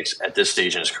checking leg kicks at this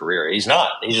stage in his career. He's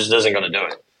not. He just isn't going to do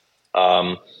it.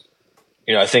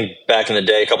 I think back in the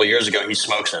day, a couple of years ago, he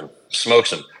smokes him.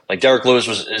 Like Derek Lewis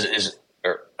is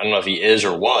or I don't know if he is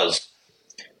or was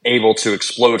able to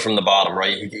explode from the bottom.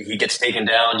 Right, he gets taken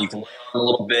down. You can lay on him a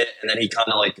little bit, and then he kind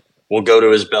of like will go to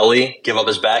his belly, give up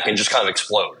his back, and just kind of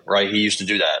explode. Right, he used to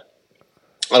do that.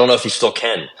 I don't know if he still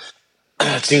can.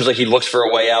 It seems like he looks for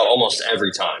a way out almost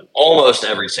every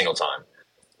single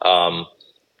time.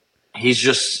 He's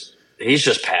just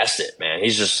past it, man.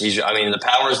 I mean, the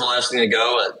power is the last thing to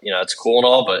go. It's cool and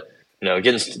all, but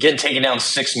getting taken down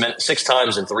 6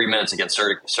 times in 3 minutes against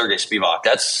Sergey Spivak,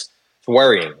 that's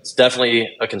worrying. It's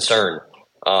definitely a concern.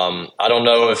 I don't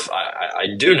know if I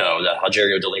do know that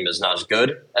Rogerio de Lima is not as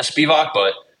good as Spivak,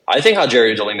 but I think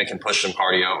Rogerio de Lima can push some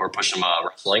cardio or push some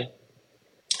wrestling.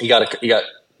 He got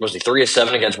was he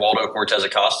 3-7 against Waldo Cortez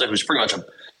Acosta, who's pretty much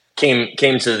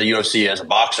came to the UFC as a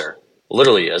boxer,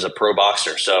 literally as a pro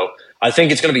boxer. So I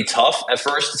think it's going to be tough at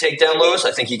first to take down Lewis.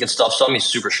 I think he can stuff some. He's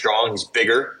super strong. He's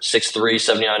bigger, 6'3",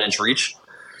 79-inch reach.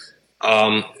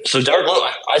 So Derek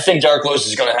Lewis, I think Derek Lewis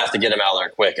is going to have to get him out there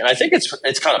quick, and I think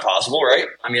it's kind of possible, right?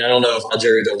 I mean, I don't know if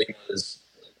Rogerio de Lima is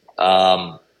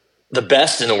the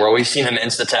best in the world. We've seen him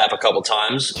insta-tap a couple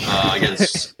times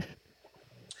against.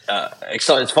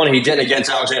 It's funny, he did against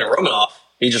Alexander Romanov.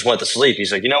 He just went to sleep.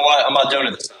 He's like, you know what? I'm not doing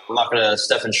it. I'm not going to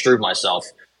Stefan Struve myself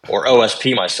or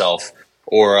OSP myself.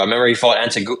 Or remember he fought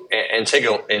Antigulov,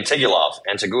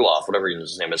 whatever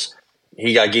his name is.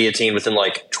 He got guillotined within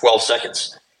like 12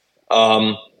 seconds.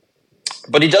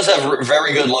 But he does have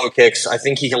very good low kicks. I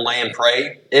think he can lay and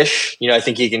pray-ish. I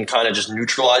think he can kind of just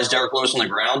neutralize Derek Lewis on the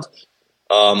ground.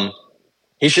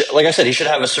 He should, like I said, he should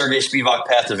have a Sergey Spivak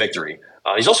path to victory.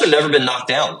 He's also never been knocked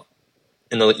down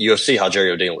in the UFC,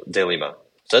 Rogerio de Lima.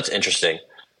 So that's interesting.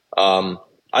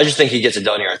 I just think he gets it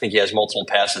done here. I think he has multiple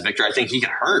paths to victory. I think he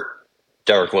can hurt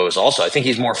Derek Lewis also. I think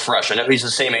he's more fresh. I know he's the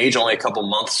same age, only a couple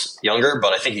months younger,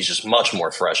 but I think he's just much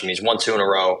more fresh. I mean, he's 1-2 in a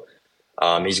row.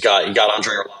 He got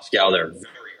Andrei Arlovski there very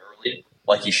early,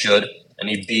 like he should, and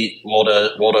he beat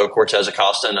Waldo Cortez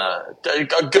Acosta in a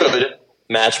good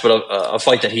match, but a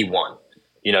fight that he won.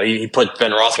 He put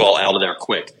Ben Rothwell out of there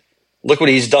quick. Look what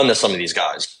he's done to some of these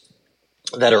guys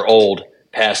that are old,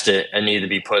 past it, and need to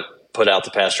be put out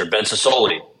to pasture. Ben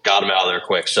Sassoli got him out of there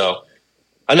quick. So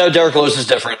I know Derek Lewis is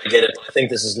different. I get it, but I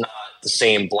think this is not the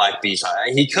same Black Beast.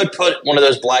 He could put one of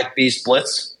those Black Beast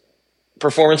Blitz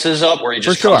performances up where he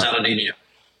just comes out and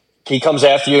he comes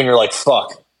after you and you're like,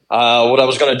 fuck. What I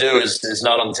was going to do is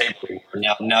not on the table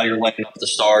anymore. Now you're lighting up the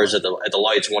stars at the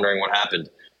lights wondering what happened.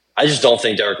 I just don't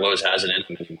think Derek Lewis has it in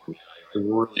him anymore. I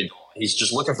really don't. He's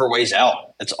just looking for ways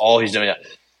out. That's all he's doing.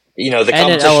 The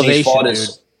competition he's fought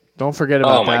is. Don't forget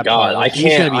about that. Oh my god, part.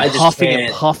 He's going to be huffing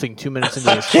and puffing 2 minutes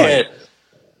into this fight.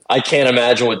 I can't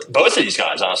imagine what both of these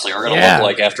guys, honestly, are going to look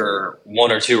like after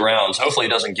 1 or 2 rounds. Hopefully, it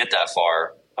doesn't get that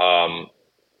far. I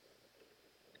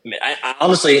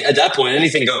honestly, at that point,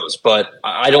 anything goes. But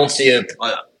I don't see it.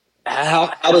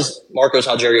 How does Marcos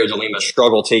Rogerio de Lima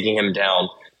struggle taking him down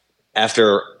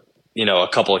after a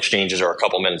couple exchanges or a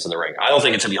couple minutes in the ring? I don't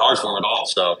think it's going to be hard for him at all.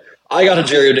 So I got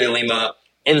Rogerio de Lima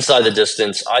inside the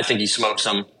distance. I think he smokes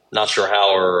him. Not sure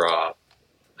how, or I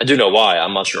do know why.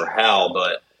 I'm not sure how,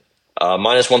 but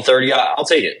minus 130, I'll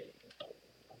take it.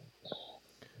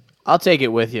 I'll take it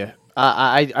with you.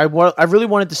 I really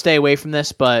wanted to stay away from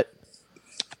this, but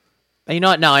You know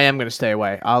what? No, I am going to stay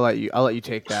away. I'll let you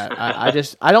take that.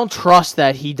 I don't trust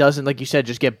that he doesn't, like you said,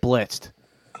 just get blitzed,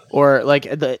 or like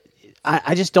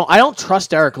I just don't. I don't trust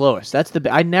Derek Lewis.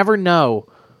 I never know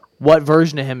what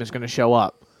version of him is going to show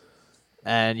up.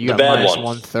 And you got minus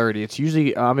 130. It's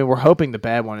usually, we're hoping the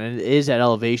bad one, and it is at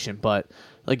elevation, but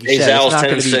like you said,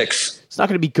 it's not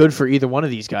going to be good for either one of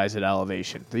these guys at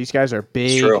elevation. These guys are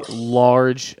big,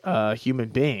 large human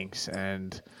beings,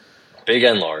 and big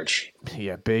and large.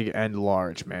 Yeah, big and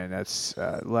large, man. That's.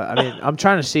 I'm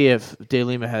trying to see if De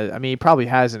Lima has. He probably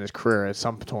has in his career at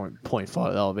some point fought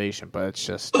at elevation, but it's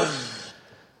just.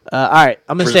 All right,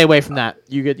 I'm gonna stay away from that.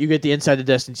 You get the inside the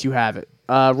distance. You have it.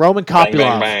 Roman Kopylov,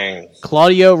 bang, bang, bang.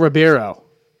 Claudio Ribeiro.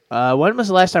 When was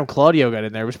the last time Claudio got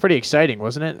in there? It was pretty exciting,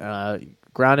 wasn't it?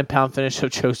 Ground and pound finish of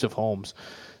Joseph Holmes.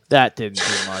 That didn't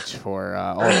do much for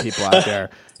all the people out there.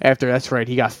 That's right,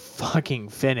 he got fucking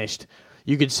finished.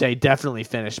 You could say definitely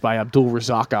finished by Abdul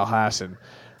Razak Al Hassan.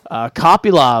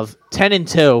 Kopylov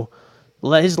 10-2.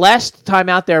 His last time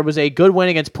out there was a good win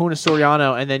against Puna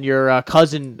Soriano, and then your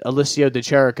cousin Alicio De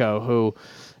Chirico, who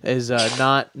is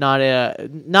not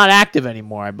active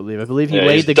anymore. I believe he laid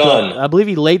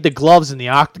he laid the gloves in the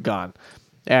octagon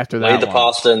after that. Laid the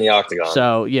pasta in the octagon.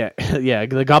 So yeah,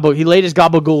 he laid his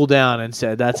gabagool down and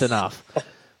said that's enough.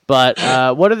 But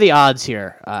what are the odds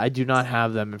here? I do not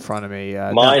have them in front of me.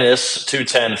 Minus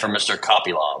 210 for Mr.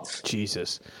 Kopylov.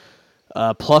 Jesus.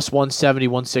 Plus 170,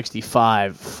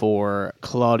 165 for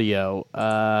Claudio.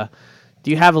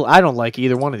 Do you have? I don't like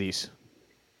either one of these.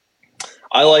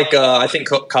 I think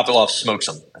Kopylov smokes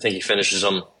him. I think he finishes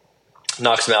him,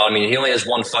 knocks him out. He only has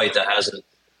one fight that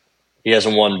he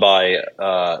hasn't won by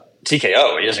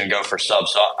TKO. He doesn't go for sub.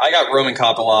 So I got Roman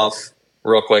Kopylov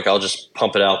real quick. I'll just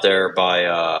pump it out there by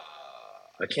I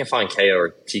can't find KO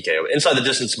or TKO. Inside the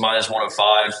distance minus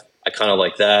 105. I kind of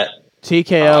like that.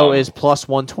 TKO is plus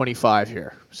 125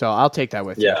 here, so I'll take that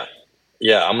with you.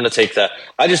 Yeah, I'm going to take that.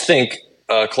 I just think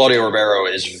Claudio Ribeiro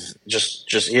is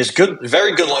he has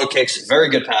very good low kicks, very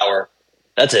good power.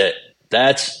 That's it.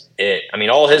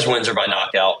 All his wins are by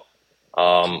knockout.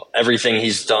 Everything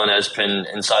he's done has been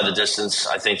inside the distance.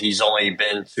 I think he's only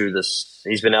been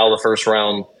he's been out of the first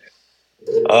round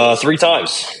 3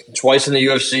 times, twice in the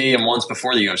UFC and once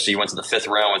before the UFC. He went to the 5th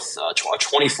round with a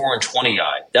 24-20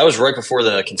 guy. That was right before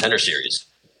the Contender Series.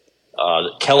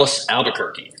 Kellis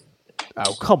Albuquerque.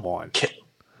 Oh, come on.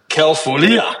 Kel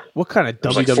Folia. What kind of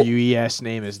WWE-ass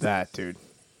name is that, dude?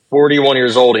 41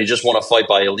 years old. He just won a fight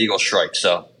by illegal strike.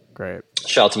 So great.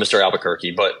 Shout out to Mr.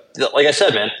 Albuquerque. But like I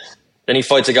said, man, then he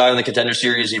fights a guy in the Contender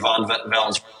Series, Ivan Valenzuela.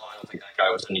 I don't think that guy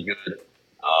was any good.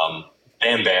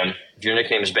 Bam Bam. If your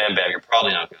nickname is Bam Bam, you're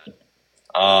probably not good.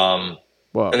 And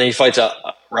then he fights Al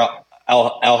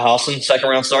Hassan. 2nd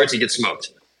round starts, he gets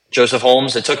smoked. Joseph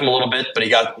Holmes, it took him a little bit, but he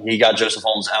got Joseph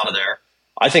Holmes out of there.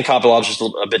 I think Kopylov's just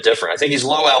a bit different. I think he's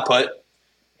low output.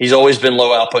 He's always been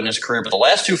low output in his career, but the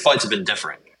last 2 fights have been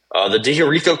different. The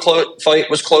D'Herico fight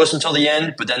was close until the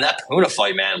end, but then that Puna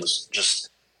fight, man, was just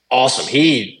awesome.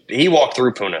 He walked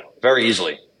through Puna very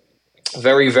easily.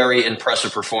 Very, very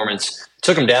impressive performance.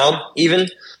 Took him down even.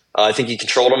 I think he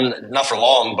controlled him, not for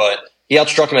long, but he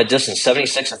outstruck him at distance,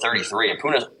 76-33. And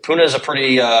Puna is a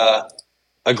pretty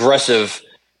aggressive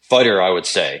fighter, I would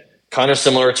say. Kind of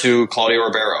similar to Claudio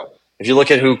Ribeiro. If you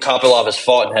look at who Kopylov has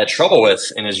fought and had trouble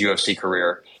with in his UFC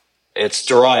career, it's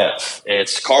Duraev,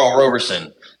 it's Carl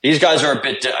Roberson. These guys are a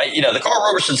bit, the Carl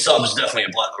Roberson sub is definitely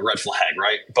a red flag,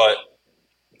 right? But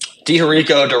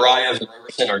D'Herico, Duraev, and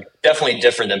Roberson are definitely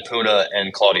different than Puna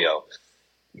and Claudio.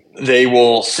 They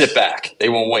will sit back. They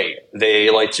will wait. They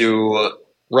like to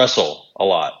wrestle a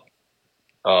lot.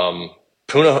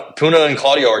 Puna and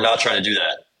Claudio are not trying to do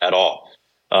that at all.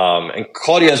 And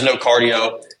Claudio has no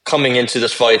cardio coming into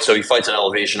this fight, so he fights at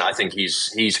elevation. I think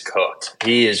he's cooked.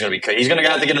 He is going to be cooked. He's going to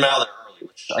have to get him out of there early,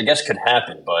 which I guess could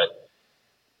happen. But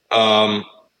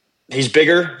he's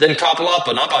bigger than Kopylov,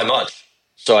 but not by much.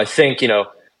 So I think,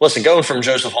 listen, going from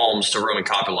Joseph Holmes to Roman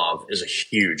Kopylov is a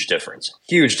huge difference.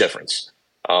 Huge difference.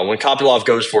 When Kopylov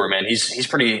goes for it, man,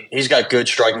 he's got good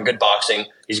striking, good boxing.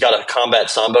 He's got a combat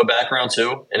sambo background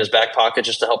too in his back pocket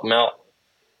just to help him out.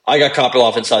 I got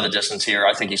Kopylov inside the distance here.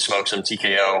 I think he smokes him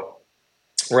TKO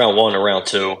round 1 or round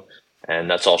 2, and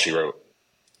that's all she wrote.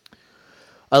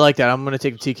 I like that. I'm going to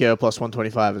take the TKO plus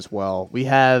 125 as well. We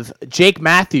have Jake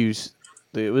Matthews.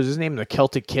 Was his name the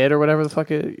Celtic Kid or whatever the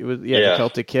fuck it was? Yeah, the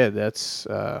Celtic Kid. That's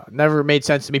never made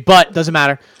sense to me, but doesn't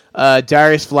matter.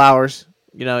 Darius Flowers,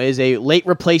 is a late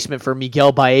replacement for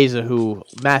Miguel Baeza, who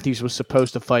Matthews was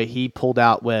supposed to fight. He pulled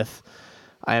out with,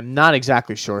 I am not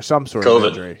exactly sure, some sort of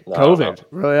injury. COVID.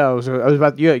 Really? I was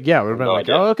about, yeah, we've been like,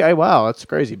 oh, okay, wow, that's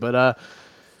crazy. But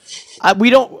We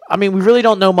really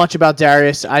don't know much about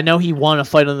Darius. I know he won a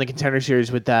fight on the Contender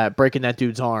Series with that breaking that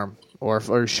dude's arm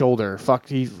or shoulder.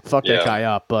 He fucked that guy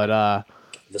up. But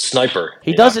the sniper.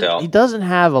 He doesn't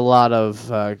have a lot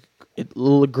of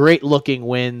great looking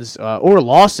wins or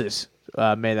losses.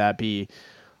 May that be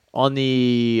on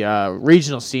the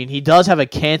regional scene. He does have a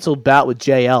canceled bout with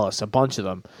Jay Ellis, a bunch of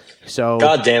them. So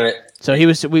God damn it. So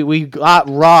we got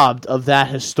robbed of that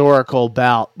historical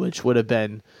bout, which would have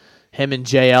been him and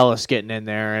Jay Ellis getting in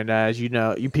there. And as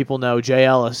you people know, Jay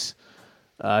Ellis,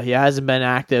 he hasn't been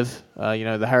active.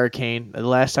 The Hurricane. The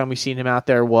last time we seen him out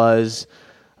there was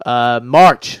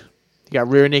March. He got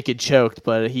rear naked choked,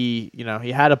 but he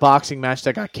had a boxing match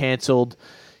that got canceled.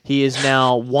 He is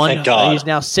now He's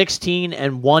now 16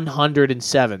 and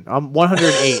 107.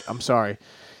 108. I'm sorry.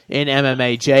 In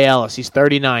MMA, Jay Ellis. He's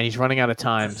 39. He's running out of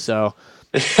time, so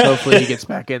hopefully he gets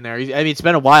back in there. It's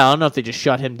been a while. I don't know if they just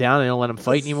shut him down and they don't let him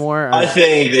fight anymore. I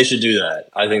think they should do that.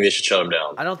 I think they should shut him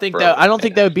down. I don't think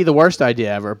that would be the worst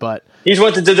idea ever. But he's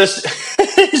went to this.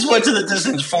 He's went to the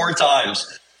distance 4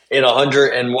 times in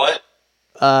 100 and what?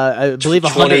 I believe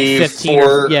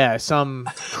 115. Some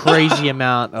crazy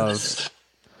amount of.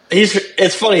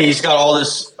 It's funny. He's got all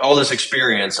this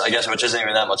experience, I guess, which isn't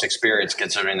even that much experience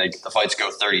considering the fights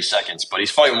go 30 seconds. But he's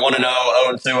fighting 1-0,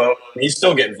 0-2, he's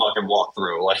still getting fucking walked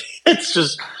through. Like it's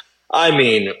just,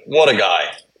 what a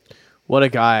guy! What a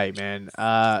guy, man.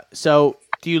 So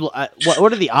do you?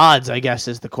 What are the odds? I guess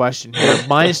is the question here.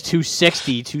 Minus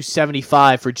 260,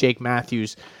 275 for Jake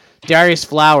Matthews. Darius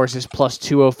Flowers is plus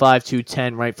 205,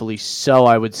 210, rightfully so.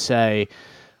 I would say.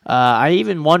 I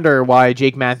even wonder why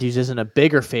Jake Matthews isn't a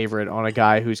bigger favorite on a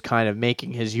guy who's kind of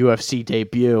making his UFC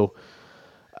debut.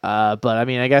 But,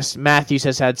 I guess Matthews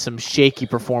has had some shaky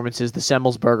performances. The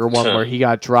Semmelsberger one where he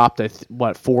got dropped,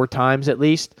 4 times at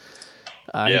least?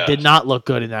 He did not look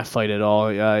good in that fight at all.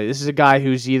 This is a guy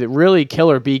who's either really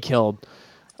kill or be killed.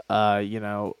 I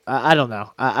don't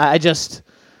know. I just...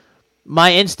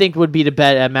 My instinct would be to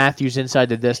bet at Matthews inside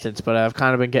the distance, but I've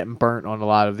kind of been getting burnt on a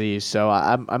lot of these, so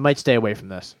I might stay away from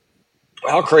this.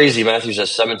 How crazy Matthews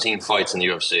has 17 fights in the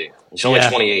UFC. He's only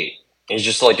 28. He's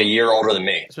just like a year older than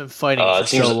me. He's been fighting for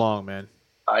so long, man.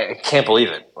 I can't believe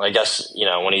it. I guess,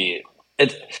 when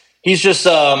he's just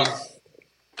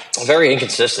very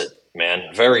inconsistent, man.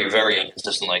 Very, very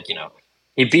inconsistent.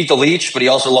 He beat the Leech, but he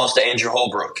also lost to Andrew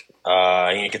Holbrook.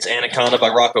 He gets Anaconda by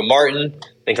Rocco Martin,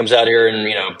 then comes out here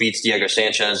and beats Diego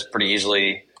Sanchez pretty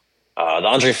easily. The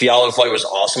Andre Fiallo fight was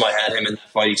awesome. I had him in that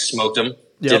fight. He smoked him.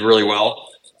 Yep. Did really well.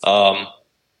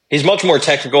 He's much more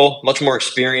technical, much more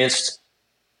experienced,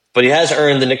 but he has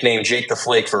earned the nickname Jake the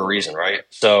Flake for a reason, right?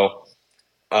 So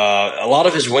a lot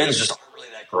of his wins just aren't really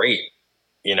that great,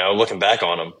 looking back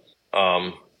on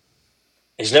him.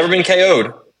 He's never been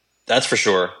KO'd, that's for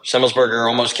sure. Semmelsberger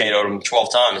almost KO'd him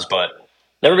 12 times, but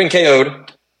never been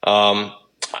KO'd.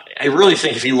 I really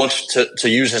think if he looks to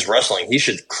use his wrestling, he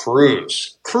should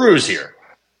cruise here.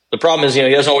 The problem is, he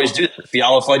doesn't always do that. The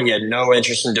Fiallo fight, he had no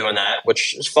interest in doing that,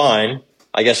 which is fine.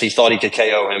 I guess he thought he could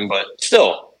KO him, but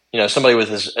still, somebody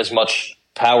with as much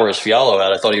power as Fiallo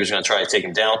had, I thought he was going to try to take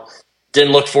him down.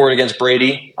 Didn't look for it against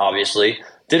Brady, obviously.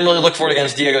 Didn't really look for it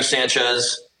against Diego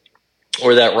Sanchez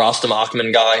or that Rostam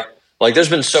Akhman guy. There's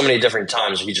been so many different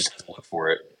times he just has to look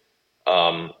for it.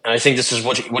 And I think this is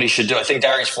what he should do. I think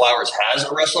Darius Flowers has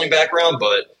a wrestling background,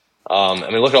 but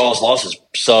look at all his losses: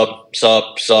 sub.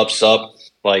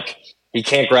 He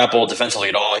can't grapple defensively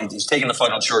at all. He's taking the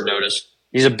fight on short notice.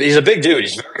 He's a big dude.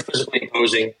 He's very physically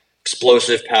imposing,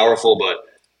 explosive, powerful. But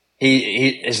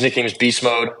his nickname is Beast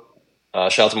Mode.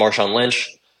 Shout out to Marshawn Lynch.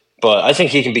 But I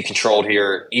think he can be controlled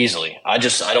here easily. I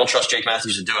don't trust Jake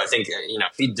Matthews to do it. I think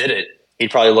if he did it,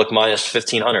 he'd probably look minus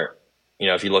 1,500.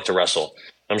 If he looked to wrestle.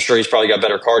 I'm sure he's probably got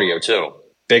better cardio too.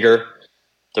 Bigger.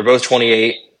 They're both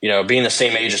 28. Being the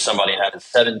same age as somebody and having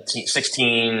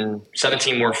 17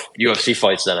 more UFC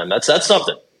fights than him. That's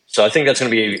something. So I think that's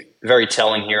going to be very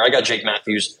telling here. I got Jake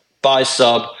Matthews by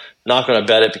sub. Not going to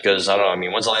bet it because I don't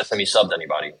know. When's the last time he subbed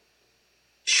anybody?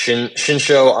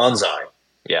 Shinsho Anzai.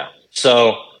 Yeah.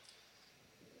 So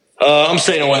I'm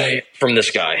staying away from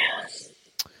this guy.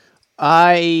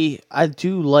 I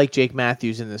do like Jake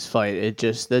Matthews in this fight. It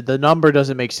just the number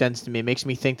doesn't make sense to me. It makes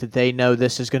me think that they know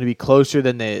this is going to be closer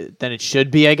than it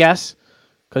should be. I guess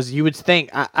because you would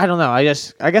think I don't know. I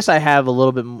guess I have a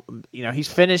little bit.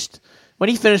 He's finished when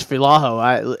he finished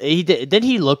Filaho.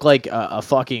 He look like a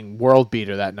fucking world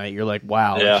beater that night. You're like,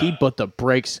 wow, yeah. He beat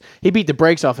the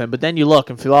brakes off him. But then you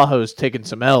look and Filaho's taken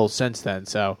some L's since then.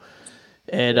 So.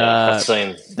 And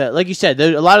like you said,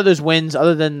 a lot of those wins,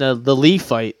 other than the Lee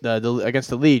fight, the against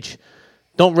the Leech,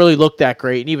 don't really look that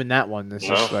great. And even that one is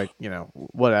just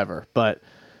whatever. But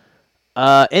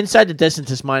Inside the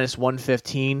distance is minus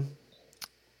 115,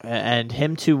 and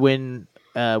him to win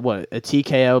a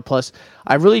TKO plus.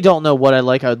 I really don't know what I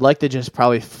like. I would like to just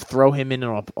probably throw him in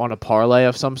on a parlay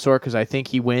of some sort because I think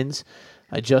he wins.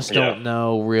 I just don't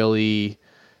know really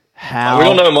how. We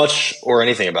don't know much or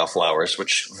anything about Flowers,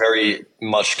 which very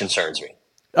much concerns me.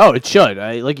 Oh, it should.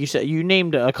 Like you said, you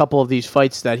named a couple of these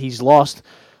fights that he's lost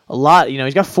a lot.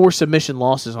 He's got 4 submission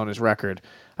losses on his record.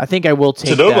 I think I will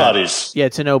take to nobodies. That. Yeah,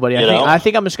 to nobody. I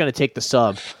think I'm just going to take the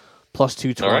sub plus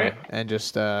 220 and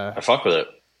just. I fuck with it,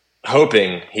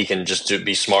 hoping he can just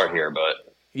be smart here,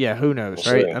 but yeah, who knows,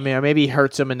 right? See. I mean, maybe he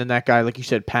hurts him, and then that guy, like you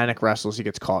said, panic wrestles. He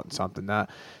gets caught in something.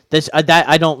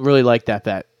 I don't really like that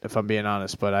bet, if I'm being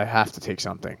honest, but I have to take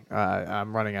something.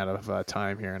 I'm running out of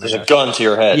time here. There's a gun to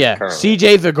your head. Yeah, currently.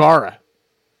 CJ Vergara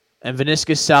and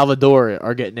Vinicius Salvador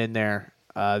are getting in there.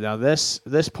 Now this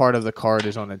part of the card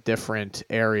is on a different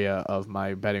area of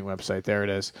my betting website. There it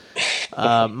is.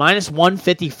 Minus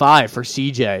 155 for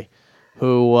CJ,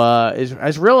 who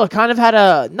has really kind of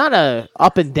had not a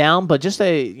up and down, but just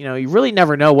you really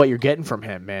never know what you're getting from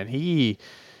him, man. He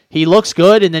looks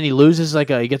good, and then he loses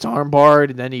he gets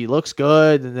armbarred, and then he looks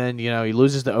good, and then he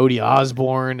loses to Odie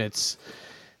Osborne. It's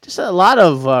just a lot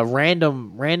of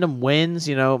random wins.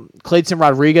 Clayton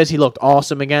Rodriguez, he looked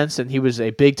awesome against, and he was a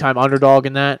big time underdog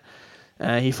in that.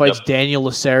 He fights Daniel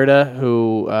Lacerda,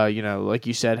 who like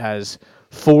you said, has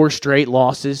 4 straight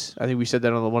losses. I think we said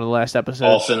that on one of the last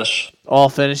episodes. All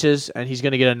finishes, and he's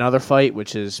going to get another fight,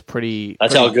 which is pretty.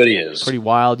 That's how good he is. Pretty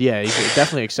wild. Yeah, he's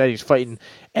definitely exciting. He's fighting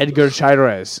Edgar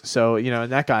Chairez. So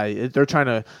and that guy, they're trying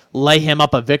to lay him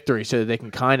up a victory so that they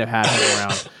can kind of have him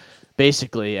around.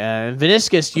 Basically, and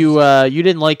Vinicius, you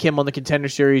didn't like him on the Contender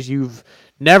Series. You've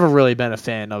never really been a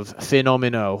fan of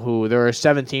Fenomeno, who there are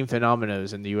 17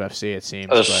 Phenomenos in the UFC, it seems.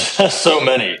 There's so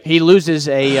many. He loses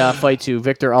a fight to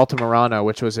Victor Altamirano,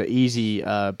 which was an easy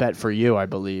bet for you, I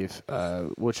believe,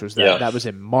 which was that was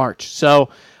in March. So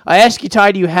I ask you,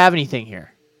 Ty, do you have anything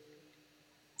here?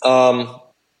 I'm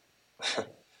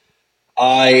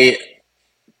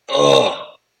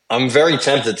very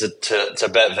tempted to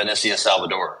bet Vinicius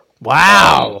Salvador.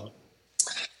 Wow.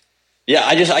 Yeah,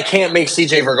 I can't make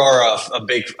CJ Vergara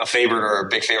a favorite or a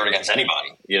big favorite against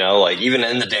anybody. Even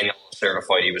in the Daniel Lacerda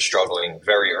fight, he was struggling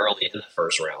very early in the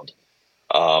first round.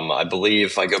 I believe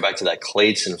if I go back to that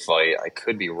Clayton fight, I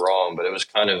could be wrong, but it was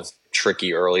kind of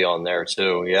tricky early on there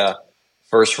too. Yeah,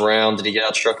 first round, did he get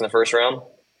outstruck in the first round?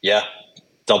 Yeah,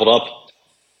 doubled up.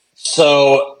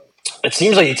 So it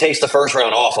seems like he takes the first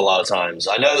round off a lot of times.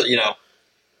 I know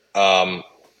that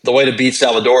the way to beat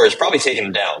Salvador is probably taking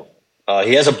him down.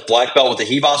 He has a black belt with the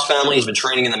Hivas family. He's been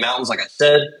training in the mountains, like I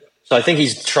said. So I think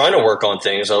he's trying to work on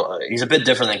things. He's a bit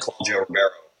different than Claudio Ribeiro,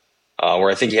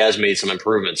 where I think he has made some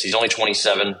improvements. He's only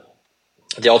 27.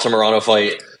 The Altamirano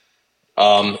fight,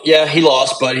 he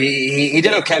lost, but he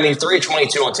did okay. I mean, 3 of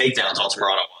 22 on takedowns,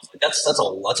 Altamirano.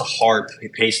 That's a hard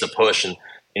pace to push. And,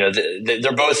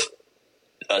 they're both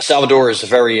Salvador is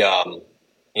very,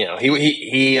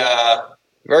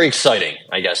 very exciting,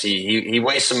 I guess. He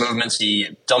wastes some movements. He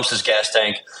dumps his gas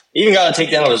tank. He even got a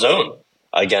takedown of his own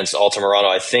against Altamirano,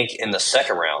 I think, in the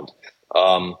second round.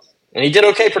 And he did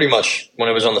okay pretty much when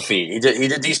it was on the feet. He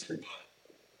did decent.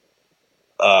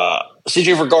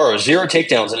 CJ Vergara, 0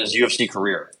 takedowns in his UFC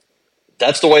career.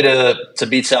 That's the way to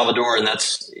beat Salvador, and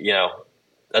that's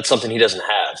something he doesn't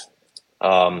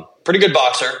have. Pretty good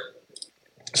boxer.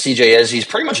 CJ is. He's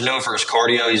pretty much known for his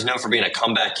cardio. He's known for being a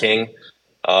comeback king.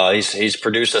 He's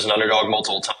produced as an underdog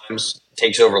multiple times.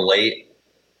 Takes over late.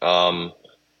 And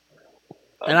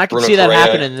I can see that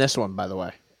happening in this one, by the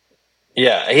way.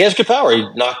 Yeah, he has good power. He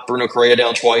knocked Bruno Correa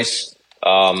down twice.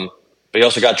 But he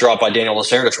also got dropped by Daniel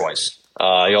Lacerda twice.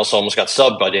 He also almost got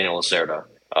subbed by Daniel Lacerda.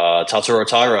 Tatsuro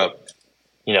Taira,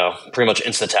 pretty much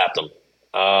insta-tapped him.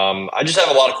 I just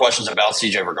have a lot of questions about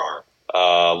CJ Vergara.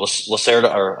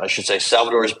 Lacerda, or I should say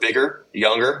Salvador, is bigger,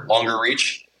 younger, longer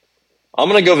reach. I'm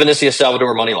going to go Vinicius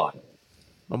Salvador money line.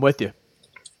 I'm with you.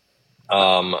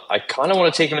 I kind of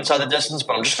want to take him inside the distance,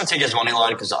 but I'm just going to take his money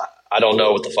line because I don't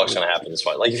know what the fuck's going to happen in this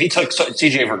fight. Like, if he took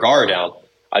CJ Vergara down,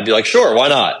 I'd be like, sure, why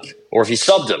not? Or if he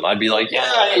subbed him, I'd be like, yeah,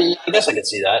 I guess I could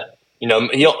see that. He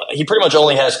pretty much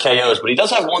only has KOs, but he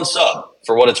does have 1 sub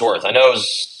for what it's worth. I know it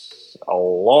was a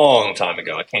long time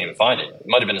ago. I can't even find it. It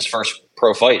might have been his first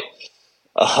pro fight.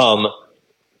 But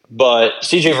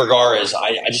CJ Vergara is,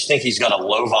 I just think he's got a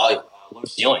low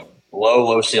ceiling.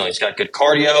 Low ceiling. He's got good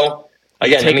cardio.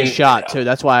 Again, take a shot too.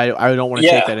 That's why I don't want to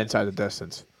take that inside the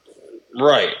distance.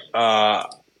 Right. At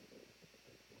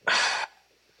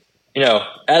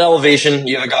elevation,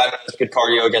 you have a guy who has good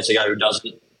cardio against a guy who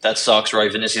doesn't. that sucks,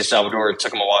 right? Vinicius Salvador, it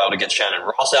took him a while to get Shannon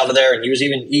Ross out of there, and he was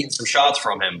even eating some shots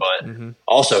from him. But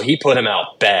also, he put him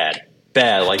out bad.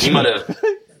 Like he might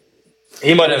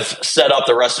have set up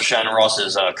the rest of Shannon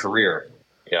Ross's career.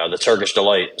 The Turkish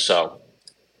Delight. So,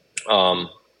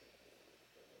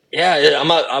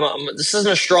 this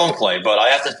isn't a strong play, but I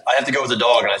have to go with the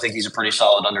dog, and I think he's a pretty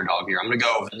solid underdog here. I'm going to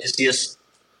go Vinicius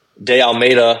de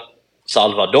Almeida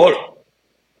Salvador.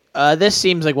 This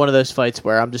seems like one of those fights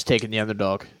where I'm just taking the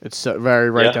underdog. It's very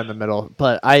right down the middle.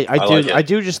 But I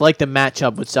do just like the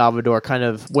matchup with Salvador kind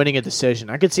of winning a decision.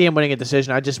 I could see him winning a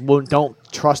decision. I just don't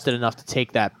trust it enough to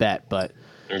take that bet. But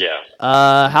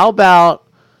how about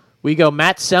we go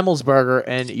Matt Semmelsberger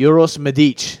and Uros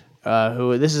Medic,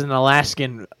 who this is an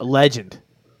Alaskan legend,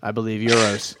 I believe,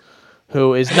 Uros, who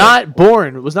was not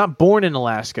born in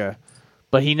Alaska.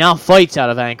 But he now fights out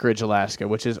of Anchorage, Alaska,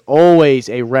 which is always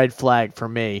a red flag for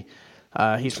me.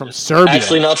 He's from Serbia.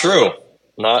 Actually, not true.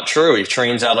 Not true. He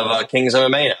trains out of King's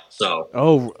MMA now. So,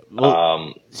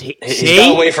 he's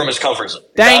got away from his comfort zone.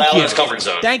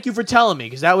 Thank you for telling me,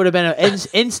 because that would have been an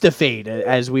insta-fade,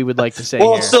 as we would like to say.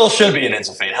 Well, here. It still should be an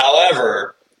insta-fade.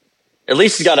 However, at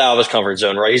least he got out of his comfort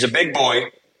zone, right? He's a big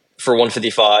boy for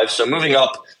 155, so moving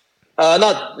up,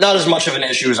 not as much of an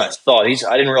issue as I thought.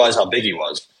 I didn't realize how big he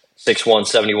was. 6'1",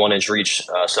 71-inch reach.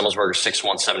 Semmelsberger's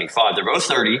 6'1", 75. They're both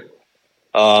 30.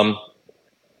 I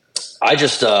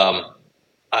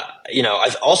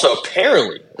also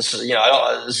apparently this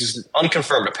is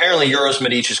unconfirmed. Apparently, Uros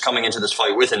Medic is coming into this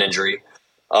fight with an injury.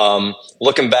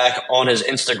 Looking back on his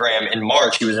Instagram in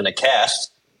March, he was in a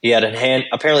cast. He had a hand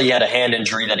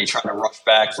injury that he tried to rush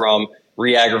back from,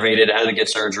 re-aggravated, had to get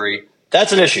surgery.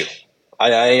 That's an issue.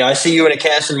 I see you in a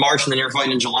cast in March, and then you're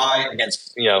fighting in July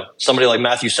against somebody like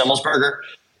Matthew Semmelsberger.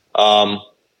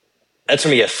 That's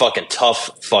gonna be a fucking tough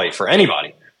fight for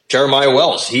anybody. Jeremiah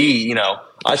Wells, I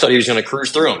thought he was gonna cruise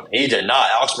through him. He did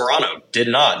not. Alex Morano did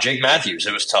not. Jake Matthews,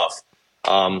 it was tough.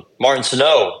 Martin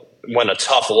Sano went a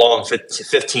tough long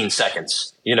 15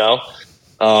 seconds. Semi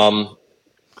the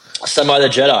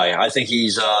Jedi. I think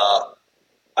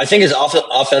his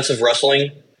offensive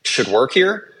wrestling should work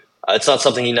here. It's not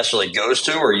something he necessarily goes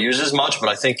to or uses much, but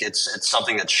I think it's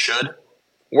something that should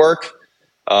work.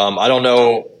 I don't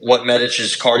know what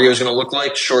Medic's cardio is going to look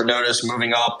like. Short notice,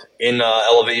 moving up in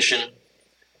elevation.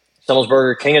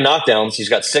 Semmelsberger, king of knockdowns. He's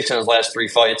got 6 in his last 3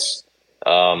 fights.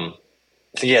 I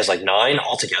think he has 9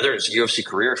 altogether in his UFC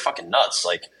career. Fucking nuts.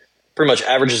 Pretty much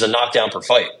averages a knockdown per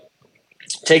fight.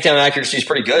 Takedown accuracy is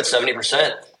pretty good,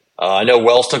 70%. I know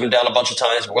Wells took him down a bunch of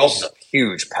times. Wells is a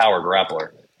huge power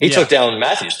grappler. He took down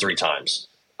Matthews 3 times.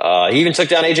 He even took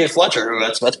down AJ Fletcher, who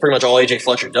that's pretty much all AJ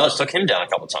Fletcher does. Took him down a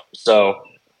couple times. So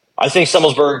I think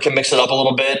Semmelsberger can mix it up a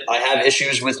little bit. I have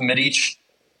issues with Medic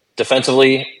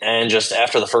defensively and just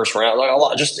after the first round, a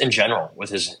lot, just in general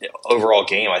with his overall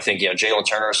game. I think Jalen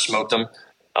Turner smoked him.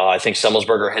 I think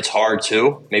Semmelsberger hits hard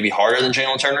too, maybe harder than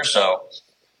Jalen Turner. So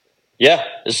this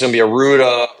is going to be a rude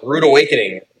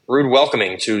awakening. Rude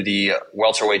welcoming to the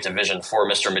welterweight division for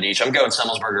Mr. Medic. I'm going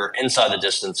Semmelsberger inside the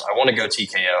distance. I want to go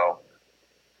TKO,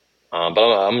 but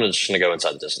I'm just going to go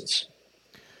inside the distance.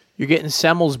 You're getting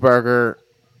Semmelsberger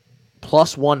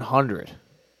plus 100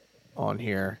 on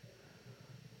here.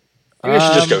 Maybe I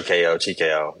should just go KO,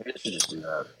 TKO. Maybe I should just do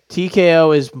that.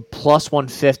 TKO is plus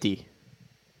 150.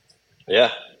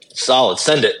 Yeah, solid.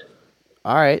 Send it.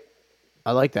 All right.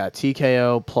 I like that.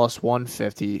 TKO plus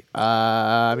 150.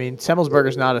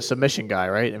 Semmelsberger's not a submission guy,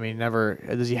 right? Never.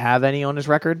 Does he have any on his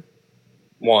record?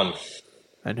 1.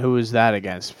 And who is that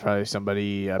against? Probably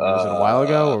somebody, was it a while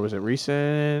ago or was it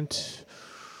recent?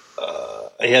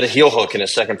 He had a heel hook in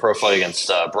his second pro fight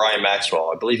against Brian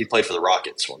Maxwell. I believe he played for the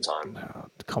Rockets one time. No,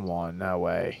 come on, no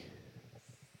way.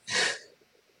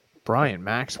 Brian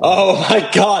Maxwell. Oh, my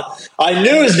God. I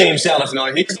knew his name sounded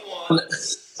familiar. He's the one.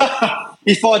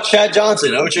 He fought Chad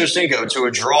Johnson, Ocho Cinco, to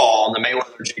a draw on the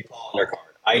Mayweather-Jake Paul undercard.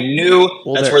 I knew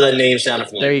that's where that name sounded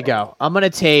familiar. There you go. I'm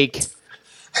gonna take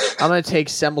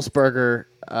Semmelsberger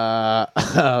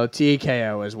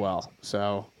TKO as well.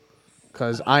 So,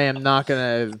 because I am not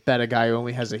gonna bet a guy who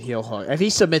only has a heel hook. If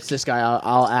he submits this guy,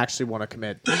 I'll actually want to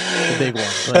commit the big one.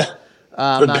 But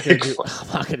I'm not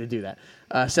gonna do that.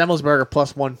 Semmelsberger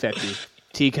plus 150.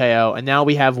 TKO, and now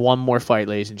we have one more fight,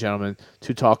 ladies and gentlemen,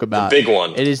 to talk about. The big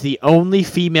one. It is the only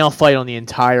female fight on the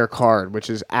entire card, which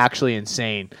is actually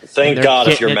insane. Thank God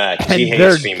if you're Mac. He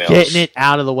hates females. Getting it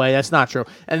out of the way. That's not true.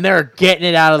 And they're getting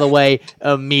it out of the way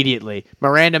immediately.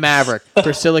 Miranda Maverick,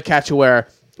 Priscilla Cachoeira.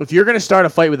 If you're going to start a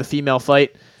fight with a female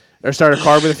fight, or start a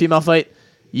card with a female fight,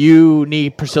 you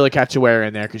need Priscilla Cachoeira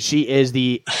in there because she is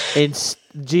the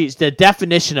geez, the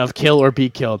definition of kill or be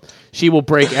killed. She will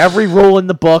break every rule in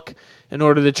the book in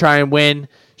order to try and win.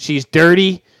 She's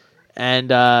dirty, and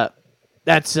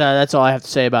that's all I have to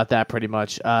say about that pretty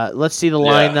much. Let's see the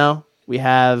line, though. We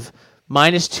have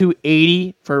minus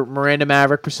 280 for Miranda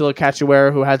Maverick. Priscilla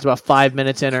Cachoeira, who has about 5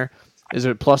 minutes in her, is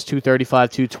at plus 235,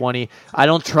 220. I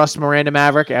don't trust Miranda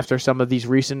Maverick after some of these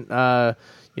recent,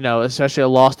 especially a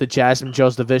loss to Jasmine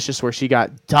Jones the Vicious, where she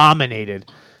got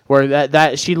dominated, where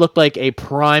that she looked like a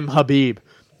prime Habib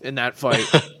in that fight.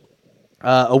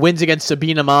 A wins against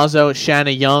Sabina Mazo,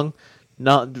 Shanna Young,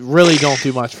 really don't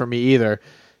do much for me either.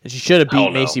 And she should have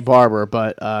beat Macy Barber,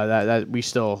 but that we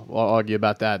still argue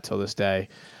about that till this day.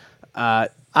 I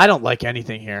don't like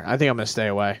anything here. I think I'm going to stay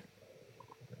away.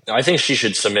 I think she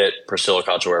should submit Priscilla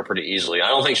Cachoeira pretty easily. I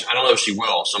don't know if she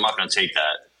will, so I'm not going to take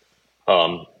that.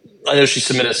 I know she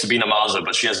submitted Sabina Mazo,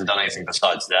 but she hasn't done anything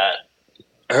besides that.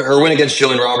 Her win against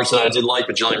Jillian Robertson I did like,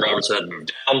 but Jillian Robertson had to move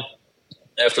down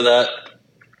after that.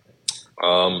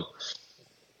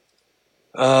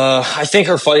 I think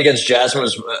her fight against Jasmine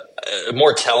was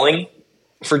more telling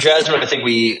for Jasmine. I think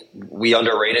we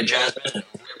underrated Jasmine. I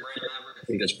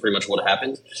think that's pretty much what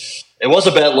happened. It was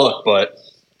a bad look, but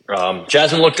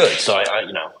Jasmine looked good. So I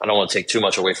don't want to take too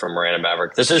much away from Miranda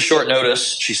Maverick. This is short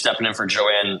notice. She's stepping in for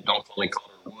Joanne. Don't call me Connor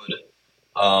Wood.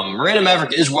 Miranda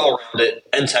Maverick is well-rounded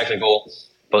and technical,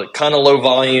 but kind of low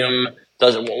volume.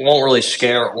 Won't really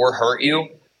scare or hurt you.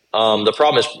 The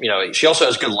problem is, she also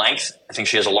has good length. I think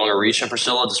she has a longer reach than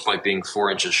Priscilla, despite being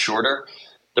 4 inches shorter.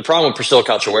 The problem with Priscilla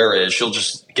Cachoeira is she'll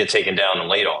just get taken down and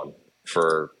laid on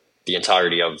for the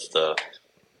entirety of the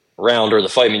round or the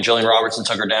fight. I mean, Jillian Robertson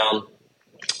took her down.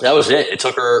 That was it. It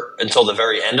took her until the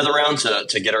very end of the round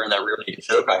to get her in that rear naked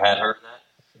choke. I had her in that.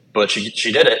 But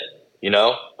she did it,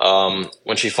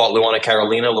 When she fought Luana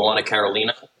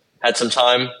Carolina had some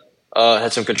time.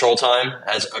 Had some control time,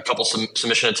 has a couple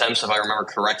submission attempts, if I remember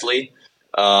correctly.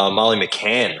 Molly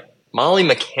McCann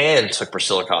took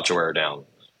Priscilla Cachoeira down.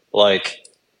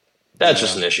 That's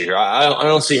just an issue here. I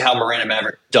don't see how Miranda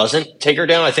Maverick doesn't take her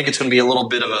down. I think it's going to be a little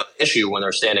bit of an issue when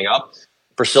they're standing up.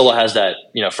 Priscilla has that,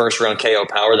 first-round KO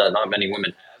power that not many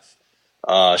women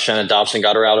have. Shannon Dobson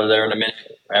got her out of there in a minute.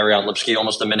 Ariane Lipsky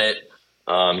almost a minute.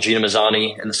 Gina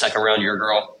Mazzani in the second round, your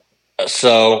girl.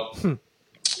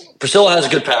 Priscilla has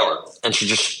good power, and she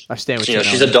just, I stand with you.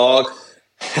 She's a dog.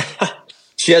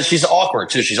 She's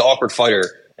awkward, too. She's an awkward fighter,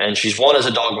 and she's won as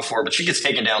a dog before, but she gets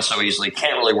taken down so easily,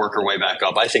 can't really work her way back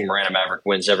up. I think Miranda Maverick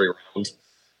wins every round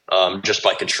just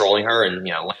by controlling her and,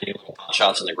 landing little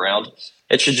shots on the ground.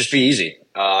 It should just be easy.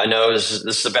 I know this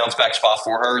is a bounce-back spot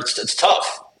for her. It's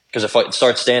tough because the fight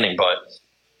starts standing, but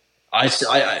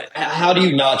how do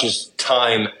you not just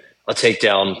time a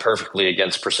takedown perfectly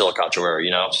against Priscilla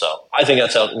Cachoeira, So I think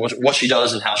that's what she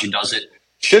does and how she does it.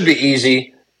 Should be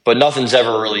easy, but nothing's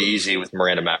ever really easy with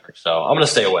Miranda Maverick. So I'm going to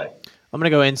stay away. I'm going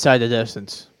to go inside the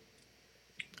distance.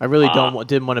 I really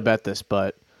didn't want to bet this,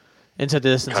 but inside the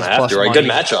distance is plus money, good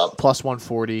matchup. Plus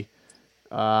 140.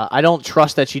 I don't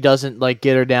trust that she doesn't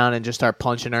get her down and just start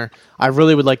punching her. I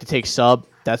really would like to take sub.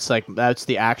 That's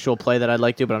the actual play that I'd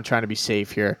like to, but I'm trying to be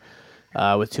safe here.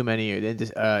 With too many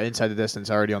inside the distance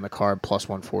already on the card, plus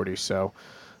 140. So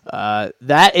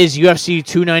that is UFC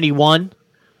 291.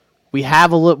 We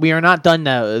are not done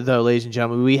now, though, ladies and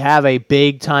gentlemen. We have a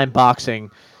big-time boxing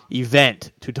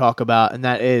event to talk about, and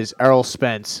that is Errol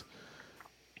Spence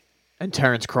and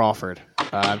Terence Crawford.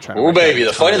 Oh, baby,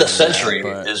 the fight of the century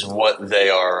is what they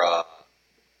are.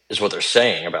 Is what they're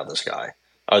saying about this guy,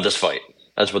 this fight.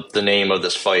 That's what the name of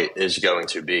this fight is going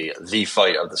to be. The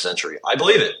fight of the century. I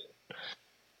believe it.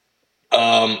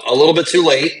 A little bit too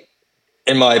late,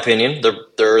 in my opinion.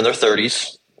 They're in their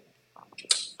 30s.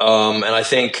 And I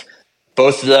think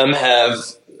both of them have,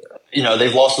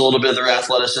 they've lost a little bit of their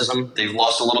athleticism. They've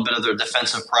lost a little bit of their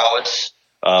defensive prowess.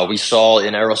 We saw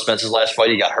in Errol Spence's last fight,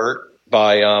 he got hurt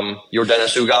by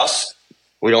Yordenis Ugas.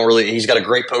 He's got a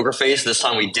great poker face. This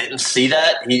time we didn't see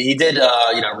that. He did,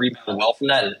 rebound well from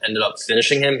that and ended up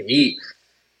finishing him.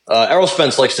 Errol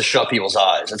Spence likes to shut people's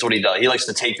eyes. That's what he does. He likes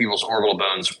to take people's orbital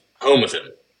bones home with him.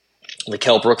 The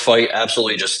Kell Brook fight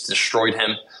absolutely just destroyed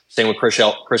him. Same with Chris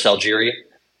Algieri.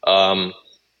 The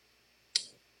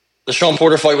Sean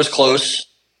Porter fight was close.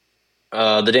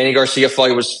 The Danny Garcia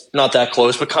fight was not that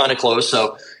close, but kind of close.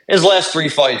 So his last 3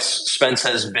 fights, Spence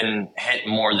has been hit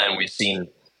more than we've seen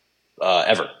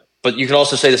ever. But you can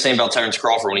also say the same about Terence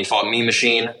Crawford. When he fought Mean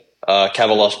Machine,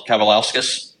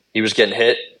 Kavalauskas, he was getting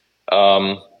hit.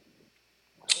 When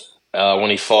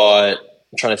he fought,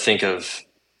 I'm trying to think of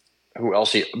who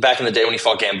else. Back in the day when he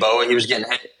fought Gamboa, he was getting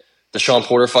hit. The Sean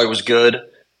Porter fight was good.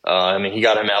 He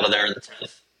got him out of there in the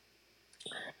 10th.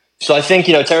 So I think,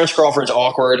 Terence Crawford's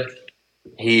awkward.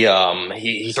 He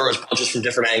throws punches from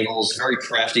different angles, very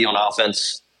crafty on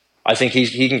offense. I think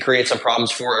he can create some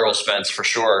problems for Errol Spence for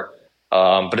sure.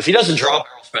 But if he doesn't drop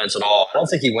Errol Spence at all, I don't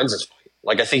think he wins this fight.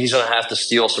 Like, I think he's going to have to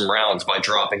steal some rounds by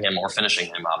dropping him or finishing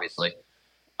him, obviously.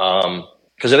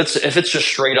 Because if it's just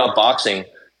straight up boxing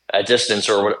at distance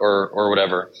or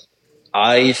whatever,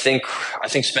 I think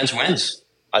Spence wins.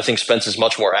 I think Spence is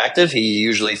much more active. He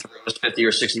usually throws 50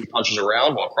 or 60 punches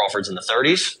around while Crawford's in the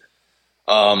 30s,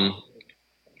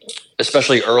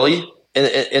 especially early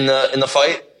in the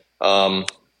fight.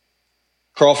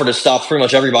 Crawford has stopped pretty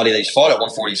much everybody that he's fought at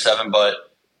 147, but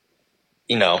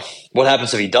what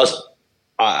happens if he doesn't?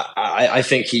 I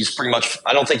think he's pretty much.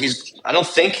 I don't think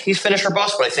he's finished or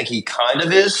bust, but I think he kind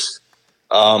of is.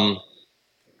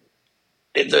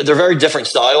 They're very different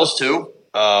styles too.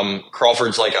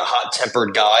 Crawford's like a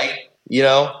hot-tempered guy,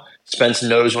 Spence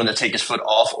knows when to take his foot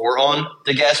off or on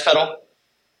the gas pedal.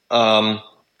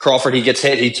 Crawford, he gets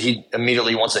hit, he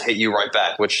immediately wants to hit you right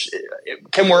back, which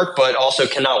it can work, but also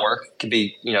cannot work. It could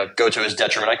be, go to his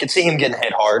detriment. I could see him getting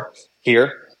hit hard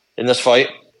here in this fight.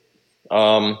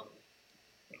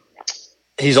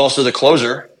 He's also the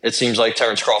closer, it seems like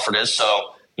Terence Crawford is.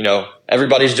 So,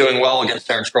 everybody's doing well against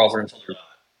Terence Crawford until they're not.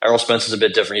 Errol Spence is a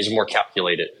bit different. He's more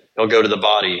calculated. He'll go to the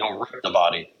body. He'll rip the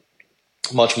body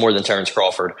much more than Terence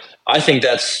Crawford. I think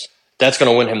that's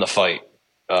going to win him the fight,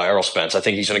 Errol Spence. I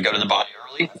think he's going to go to the body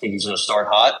early. I think he's going to start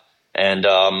hot. And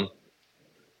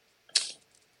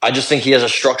I just think he has a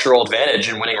structural advantage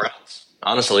in winning rounds.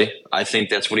 Honestly, I think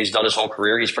that's what he's done his whole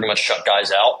career. He's pretty much shut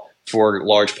guys out for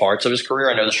large parts of his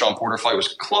career. I know the Sean Porter fight was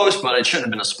close, but it shouldn't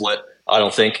have been a split, I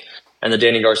don't think. And the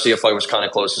Danny Garcia fight was kind of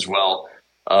close as well.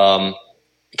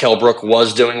 Kell Brook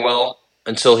was doing well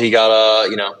until he got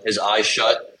his eyes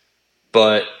shut.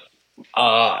 But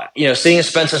seeing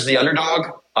Spence as the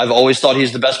underdog, I've always thought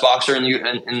he's the best boxer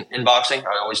in boxing.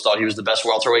 I always thought he was the best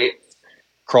welterweight.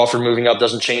 Crawford moving up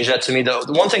doesn't change that to me. The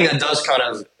one thing that does kind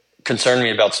of concern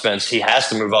me about Spence, he has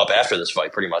to move up after this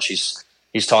fight. Pretty much,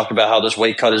 he's talked about how this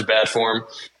weight cut is bad for him.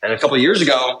 And a couple of years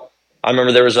ago, I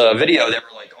remember there was a video. They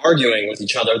were like arguing with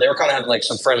each other. They were kind of having like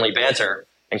some friendly banter.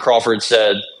 And Crawford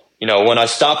said, when I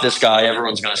stop this guy,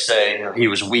 everyone's going to say he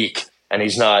was weak and he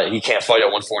can't fight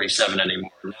at 147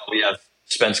 anymore. Now we have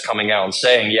Spence coming out and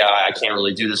saying, yeah, I can't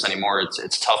really do this anymore.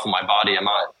 It's tough on my body. I'm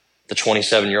not the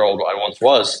 27-year-old I once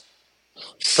was.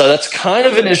 So that's kind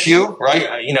of an issue, right?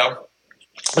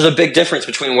 There's a big difference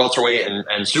between welterweight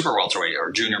and super welterweight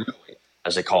or junior middleweight,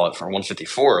 as they call it, for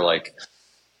 154. Like,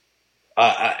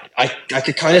 I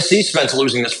could kind of see Spence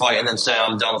losing this fight and then say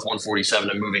I'm done with 147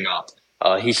 and moving up.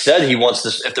 He said he wants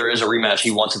this. If there is a rematch,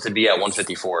 he wants it to be at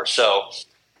 154. So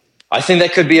I think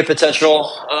that could be a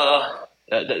potential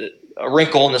a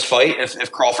wrinkle in this fight.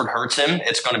 If Crawford hurts him,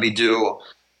 it's going to be due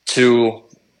to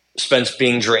Spence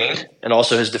being drained and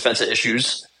also his defensive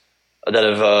issues that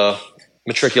have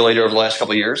matriculated over the last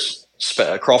couple of years.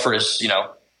 Crawford is,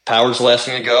 power's the last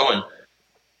thing to go, and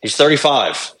he's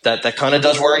 35. That kind of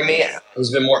does worry me.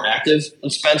 He's been more active than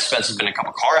Spence. Spence has been in a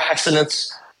couple car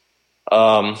accidents.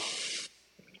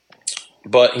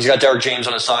 But he's got Derek James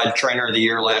on his side, trainer of the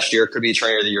year last year, could be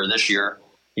trainer of the year this year.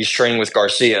 He's training with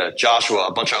Garcia, Joshua,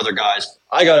 a bunch of other guys.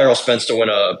 I got Errol Spence to win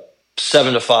a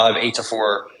 7-5,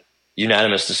 8-4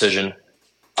 unanimous decision.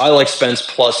 I like Spence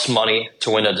plus money to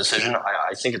win a decision.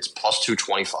 I think it's plus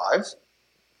 225.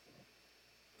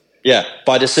 Yeah,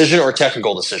 by decision or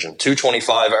technical decision.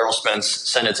 225, Errol Spence,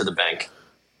 send it to the bank.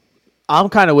 I'm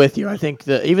kind of with you. I think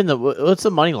what's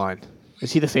the money line?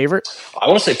 Is he the favorite? I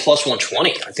want to say plus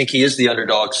 120. I think he is the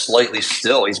underdog slightly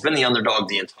still. He's been the underdog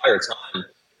the entire time,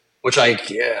 which I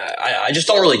just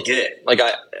don't really get. Like,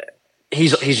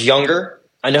 he's younger.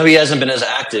 I know he hasn't been as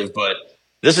active, but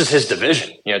this is his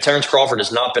division. Terence Crawford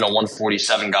has not been a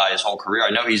 147 guy his whole career.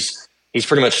 I know he's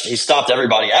pretty much he's stopped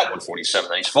everybody at 147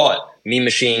 that he's fought. Mean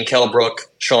Machine, Kell Brook,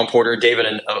 Sean Porter, David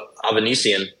and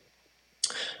Avanesian.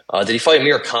 Did he fight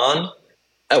Amir Khan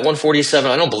at 147?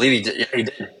 I don't believe he did. Yeah, he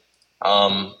did.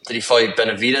 Did he fight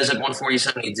Benavidez at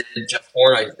 147? He did. Jeff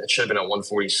Horn, that should have been at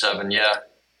 147. Yeah.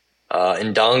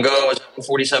 Ndongo was at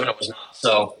 147. It was not.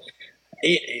 So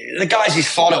the guys he's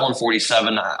fought at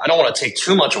 147, I don't want to take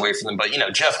too much away from them, but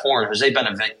Jeff Horn, Jose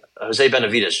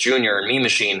Benavidez Jr. and Mean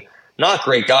Machine, not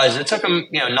great guys. It took them,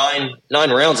 9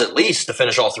 rounds at least to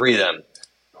finish all three of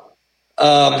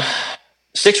them.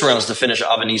 6 rounds to finish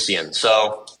Avanesian.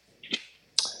 So,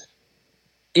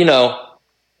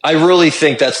 I really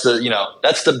think that's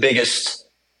the biggest,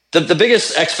 the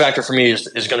biggest X factor for me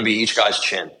is going to be each guy's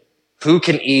chin. Who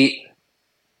can eat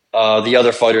the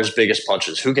other fighter's biggest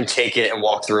punches? Who can take it and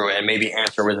walk through it and maybe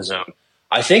answer with his own?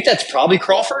 I think that's probably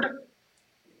Crawford,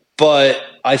 But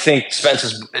I think Spence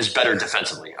is better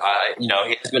defensively. He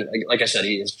has been, like I said,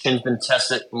 his chin's been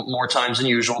tested more times than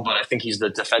usual, but I think he's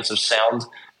the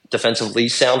defensively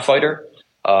sound fighter.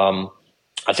 I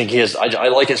think he is. I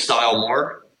like his style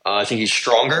more. I think he's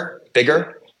stronger,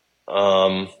 bigger.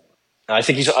 I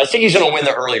think he's going to win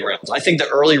the early rounds. I think the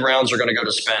early rounds are going to go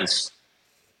to Spence,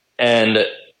 and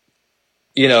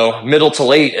middle to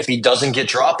late, if he doesn't get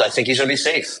dropped, I think he's going to be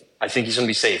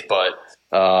safe. But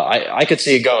I could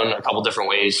see it going a couple different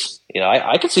ways.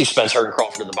 I could see Spence hurting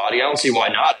Crawford in the body. I don't see why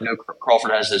not. I know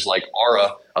Crawford has this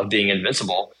aura of being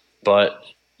invincible, but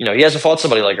he hasn't fought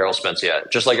somebody like Errol Spence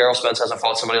yet. Just like Errol Spence hasn't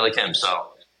fought somebody like him. So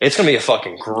it's going to be a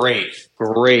fucking great,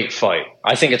 great fight.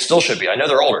 I think it still should be. I know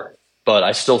they're older, but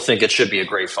I still think it should be a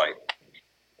great fight.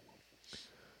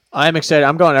 I'm excited.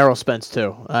 I'm going Errol Spence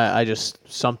too. I just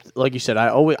like you said.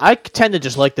 I tend to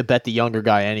just like to bet the younger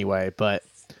guy anyway, but.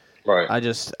 Right.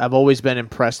 I've always been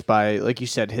impressed by, like you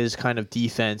said, his kind of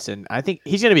defense, and I think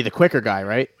he's going to be the quicker guy,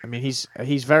 right? I mean, he should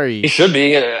be. Be.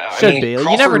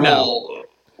 You never know.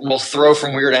 Will throw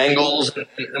from weird angles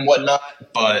and whatnot,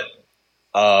 but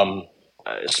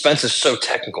Spence is so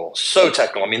technical.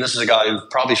 I mean, this is a guy who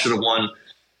probably should have won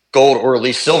gold or at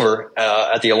least silver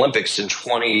at the Olympics in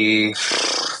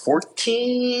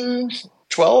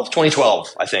 2012,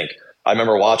 I think. I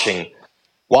remember watching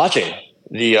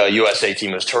the USA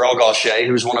team. It was Terrell Gaethje,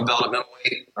 who's won a belt at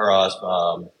middleweight or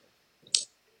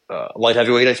light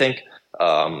heavyweight, I think.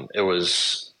 It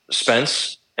was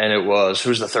Spence, and it was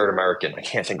who's the third American? I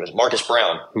can't think. It was Marcus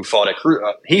Brown, who fought at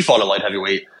he fought at light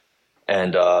heavyweight,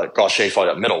 and Gaethje fought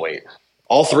at middleweight.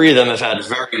 All three of them have had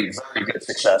very, very good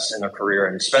success in their career,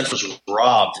 and Spence was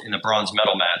robbed in the bronze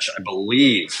medal match, I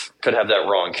believe. Could have that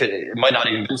wrong. It might not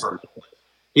even be for him.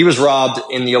 He was robbed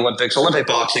in the Olympics. Olympic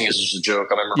boxing is just a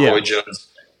joke. I remember Roy Jones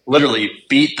literally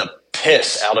beat the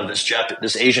piss out of this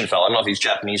Asian fella. I don't know if he's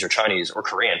Japanese or Chinese or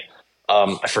Korean.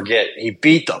 I forget. He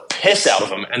beat the piss out of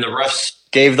him, and the refs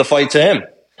gave the fight to him.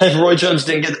 And Roy Jones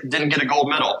didn't get a gold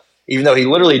medal, even though he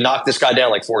literally knocked this guy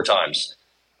down like 4 times.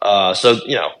 So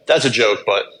that's a joke.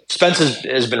 But Spence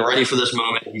has been ready for this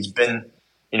moment. He's been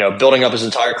building up his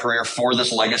entire career for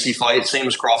this legacy fight. Same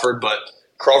as Crawford, but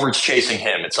Crawford's chasing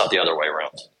him. It's not the other way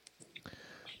around.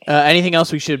 Anything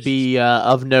else we should be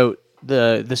of note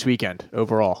this weekend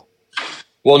overall?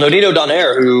 Well, Nonito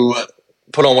Donaire, who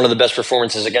put on one of the best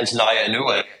performances against Naya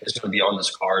Inoue, is going to be on this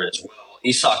card as well.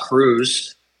 Isak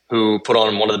Cruz, who put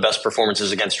on one of the best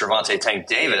performances against Gervonta Tank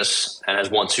Davis and has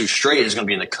won 2 straight, is going to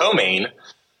be in the co-main.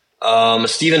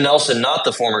 Steven Nelson, not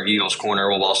the former Eagles corner,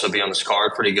 will also be on this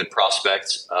card. Pretty good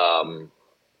prospect.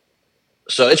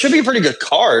 So it should be a pretty good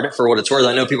card for what it's worth.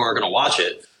 I know people aren't going to watch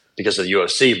it because of the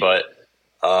UFC, but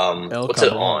what's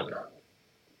it on?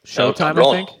 Showtime, I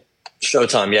think.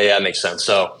 Showtime, yeah, it makes sense.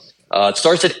 So it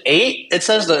starts at 8, it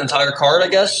says, the entire card, I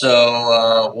guess.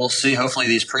 So we'll see. Hopefully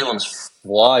these prelims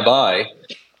fly by.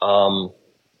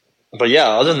 But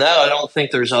yeah, other than that, I don't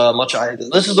think there's much.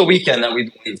 This is the weekend that we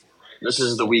believe. This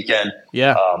is the weekend.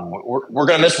 Yeah. We're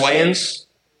going to miss weigh-ins.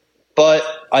 But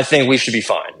I think we should be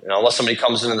fine, unless somebody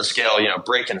comes into the scale,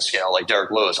 breaking the scale like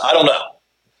Derek Lewis. I don't know.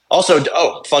 Also,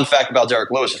 fun fact about Derek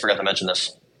Lewis, I forgot to mention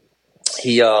this.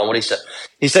 What he said?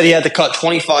 He said he had to cut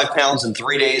 25 pounds in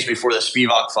 3 days before the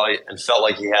Spivak fight and felt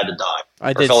like he had to die.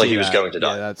 Felt like he was going to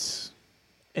die. Yeah, that's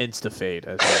insta-fade,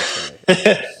 as I say.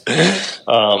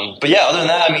 But yeah, other than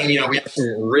that, we have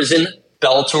some Risen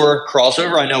Bellator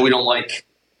crossover. I know we don't like,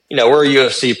 we're a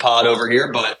UFC pod over here,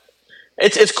 but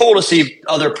it's cool to see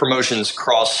other promotions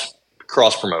cross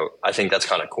promote. I think that's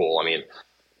kind of cool.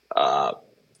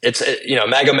 It's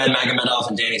Magomedov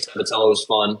and Danny Sabatello was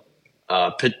fun.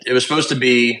 It was supposed to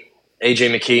be AJ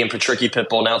McKee and Patricky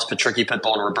Pitbull. Now it's Patricky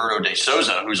Pitbull and Roberto De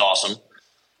Souza, who's awesome.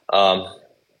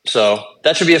 So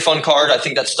that should be a fun card. I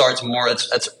think that starts more.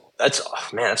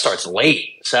 That starts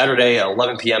late Saturday at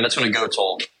 11 p.m. It's going to go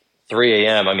till 3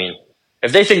 a.m.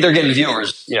 If they think they're getting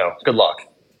viewers, good luck.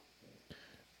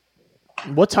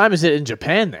 What time is it in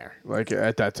Japan there? Like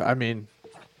at that time?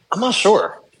 I'm not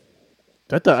sure.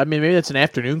 Maybe that's an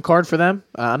afternoon card for them.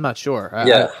 I'm not sure.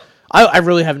 Yeah. I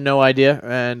really have no idea,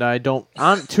 and I don't.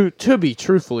 To be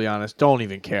truthfully honest, don't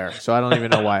even care. So I don't even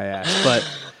know why I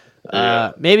asked.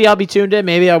 But maybe I'll be tuned in.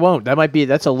 Maybe I won't. That might be a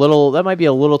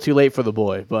little too late for the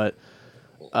boy. But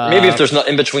maybe if there's not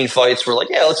in between fights, we're like,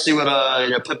 let's see what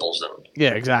Pitbull's doing.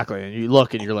 Yeah, exactly. And you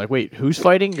look and you're like, wait, who's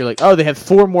fighting? You're like, oh, they have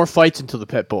 4 more fights until the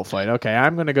Pitbull fight. Okay,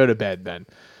 I'm gonna go to bed then.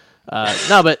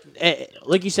 No, but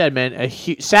like you said, man,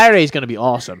 Saturday is going to be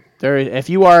awesome. If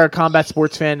you are a combat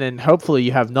sports fan, then hopefully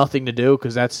you have nothing to do,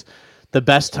 because that's the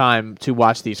best time to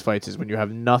watch these fights is when you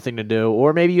have nothing to do,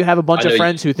 or maybe you have a bunch of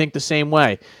friends who think the same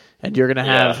way, and you're going to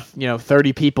have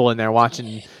 30 people in there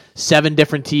watching 7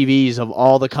 different TVs of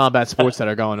all the combat sports that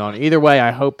are going on. Either way,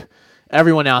 I hope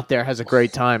everyone out there has a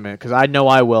great time, because I know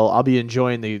I will. I'll be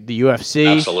enjoying the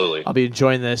UFC. Absolutely. I'll be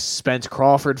enjoying this Spence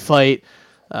Crawford fight.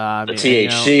 The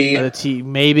THC.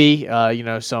 Maybe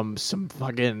some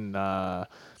fucking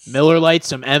Miller Lights,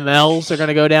 some MLs are going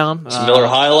to go down. Some Miller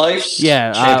High Life.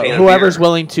 Yeah, whoever's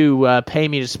willing to pay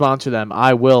me to sponsor them,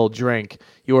 I will drink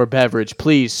your beverage.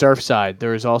 Please, Surfside,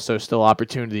 there is also still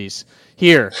opportunities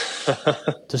here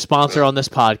to sponsor on this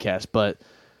podcast. But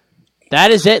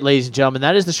that is it, ladies and gentlemen.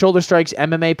 That is the Shoulder Strikes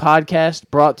MMA podcast,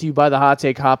 brought to you by the Hot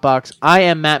Take Hotbox. I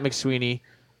am Matt McSweeney.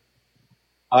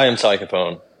 I am Ty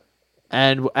Capone.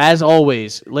 And as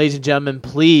always, ladies and gentlemen,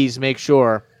 please make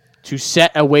sure to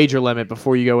set a wager limit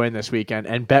before you go in this weekend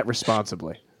and bet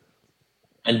responsibly.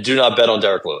 And do not bet on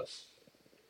Derek Lewis.